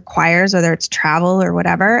that requires, whether it's travel or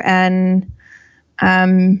whatever. And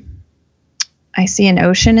I see an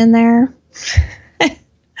ocean in there.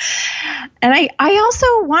 And I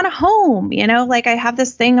also want a home, like I have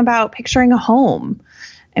this thing about picturing a home.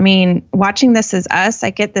 I mean, watching This Is Us, I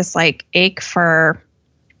get this like ache for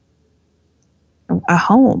a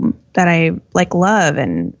home that I like love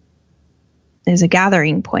and is a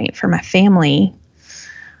gathering point for my family.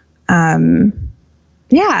 Yeah,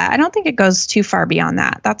 I don't think it goes too far beyond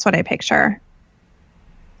that. That's what I picture.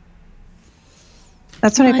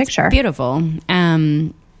 That's what I picture. It's beautiful.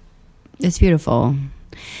 It's beautiful.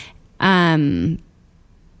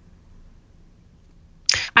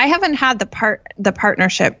 I haven't had the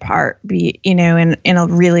partnership part be, in a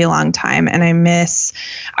really long time. And I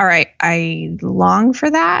long for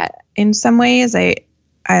that in some ways. I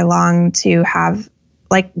long to have,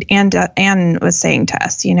 like Anne was saying to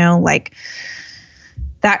us, like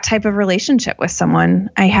that type of relationship with someone.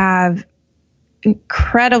 I have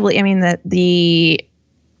incredibly,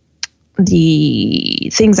 the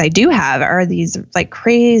things I do have are these like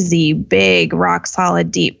crazy, big, rock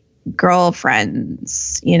solid, deep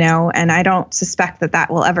girlfriends, and I don't suspect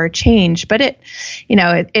that will ever change, but it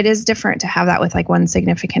is different to have that with like one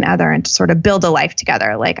significant other and to sort of build a life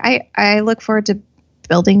together. Like I look forward to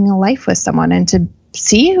building a life with someone and to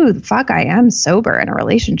see who the fuck I am sober in a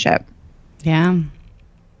relationship. Yeah.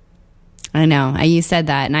 I know. You said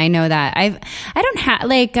that, and I know that I don't have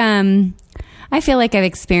like, I feel like I've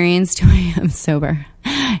experienced who I am sober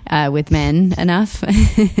with men enough.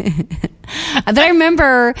 But I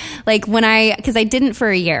remember like because I didn't for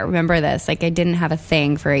a year, remember this, like I didn't have a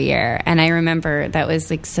thing for a year. And I remember that was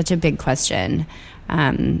like such a big question.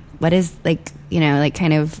 what is like,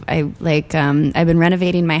 kind of, I've been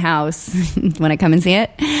renovating my house. Want to come and see it?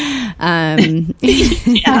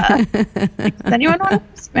 Yeah. Does anyone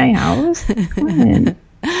want to see my house? Come on.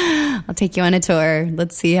 I'll take you on a tour.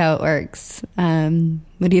 Let's see how it works.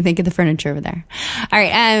 What do you think of the furniture over there? All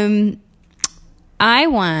right. I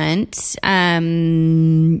want,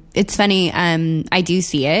 it's funny. I do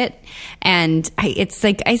see it, and I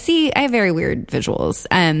have very weird visuals.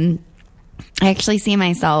 I actually see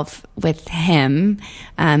myself with him,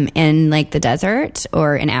 in like the desert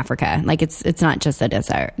or in Africa. Like it's not just a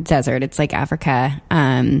desert. It's like Africa.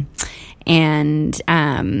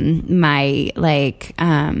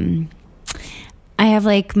 I have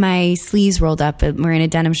like my sleeves rolled up. I'm wearing a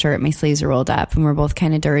denim shirt. My sleeves are rolled up, and we're both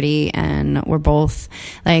kind of dirty. And we're both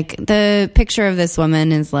like, the picture of this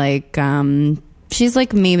woman is like, she's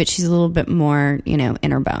like me, but she's a little bit more,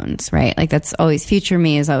 inner bones, right? Like that's always, future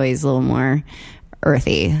me is always a little more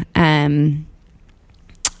earthy, and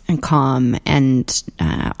calm and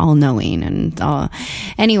all knowing and all.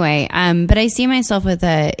 Anyway, but I see myself with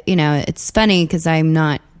it's funny because I'm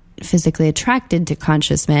not physically attracted to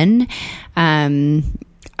conscious men. I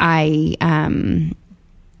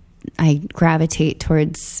gravitate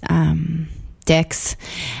towards dicks.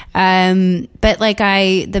 But like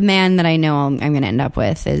the man that I know I'm going to end up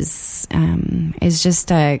with is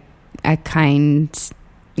just a kind,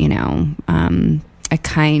 a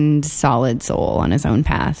kind, solid soul on his own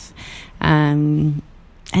path.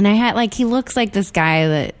 And I had like, he looks like this guy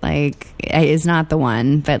that like is not the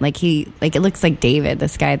one, but like it looks like David,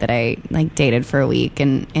 this guy that I like dated for a week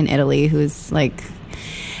in Italy, who's like,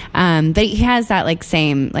 but he has that like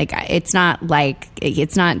same, like it's not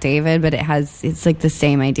David, but it's like the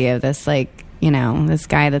same idea of this, like, this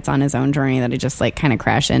guy that's on his own journey that I just like kind of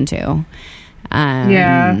crash into.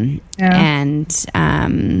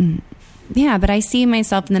 Yeah, but I see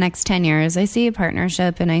myself in the next 10 years. I see a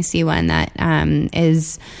partnership, and I see one that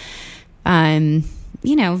is, very,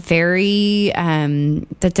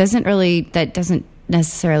 that doesn't necessarily, that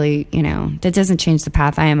doesn't change the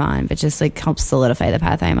path I am on, but just like helps solidify the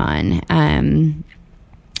path I'm on. And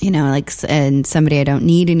somebody I don't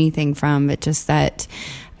need anything from, but just that,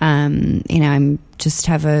 I'm just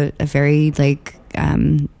have a very like,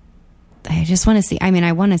 I just want to see,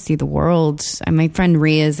 I want to see the world. My friend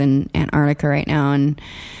Rhea is in Antarctica right now, and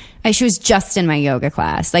she was just in my yoga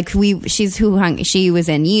class. Like she was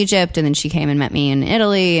in Egypt, and then she came and met me in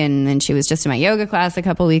Italy, and then she was just in my yoga class a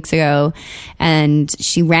couple weeks ago, and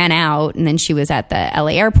she ran out, and then she was at the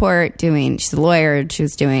LA airport she's a lawyer, she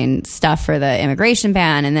was doing stuff for the immigration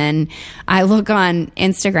ban, and then I look on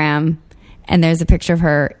Instagram, and there's a picture of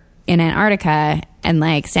her in Antarctica, and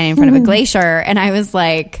like standing in front of a glacier, and I was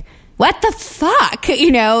like, what the fuck,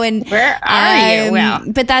 and where are you? Wow.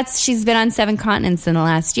 But she's been on 7 continents in the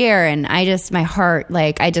last year. And my heart,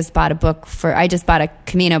 like, I just bought a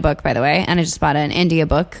Camino book, by the way. And I just bought an India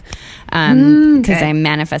book. Cause I'm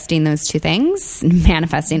manifesting those two things.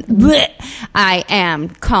 I am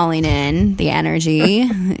calling in the energy,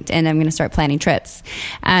 and I'm going to start planning trips.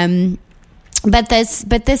 But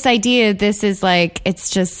this idea, this is like, it's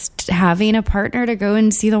just having a partner to go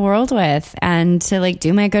and see the world with, and to like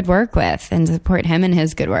do my good work with, and support him in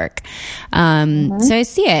his good work. So I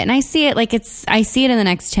see it, and I see it like I see it in the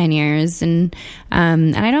next 10 years, and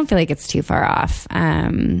I don't feel like it's too far off.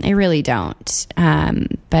 I really don't.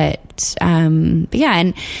 But yeah,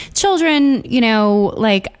 and children,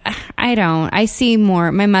 like I see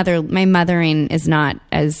more, my mothering is not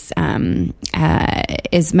as,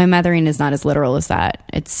 literal as that.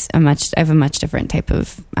 I have a much different type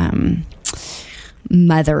of,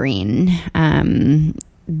 mothering, in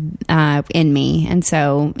me. And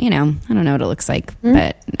so, I don't know what it looks like,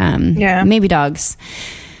 but, maybe dogs.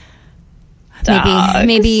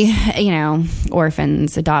 Maybe,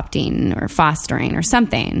 orphans adopting or fostering or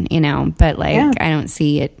something, but like, I don't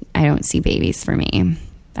see babies for me.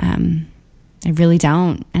 I really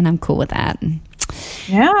don't. And I'm cool with that.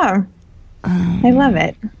 Yeah. I love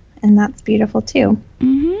it. And that's beautiful too.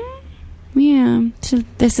 Mm-hmm. Yeah. So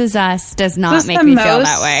This Is Us does not make me feel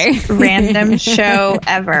that way. Random show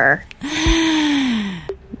ever.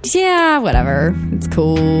 Yeah, whatever. It's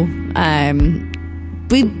cool.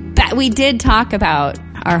 We did talk about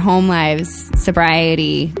our home lives,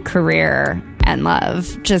 sobriety, career, and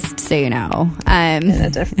love, just so you know. In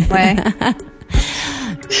a different way.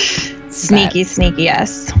 Sneaky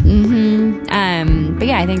yes. Mm-hmm. But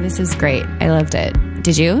yeah, I think this is great. I loved it.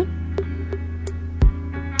 Did you?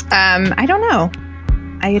 I don't know.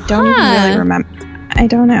 I don't even really remember. I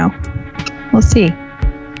don't know. We'll see.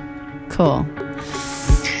 Cool,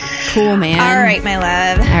 man. All right, my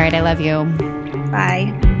love. All right, I love you.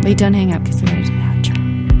 Bye. Wait, don't hang up because we gotta do the outro.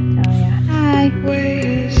 Oh yeah. Hi.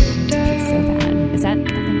 It's so bad. Is that the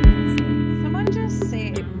thing we were saying? Someone just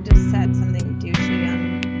said something douchey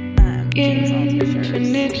on James Altucher's.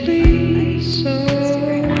 Infinitely so.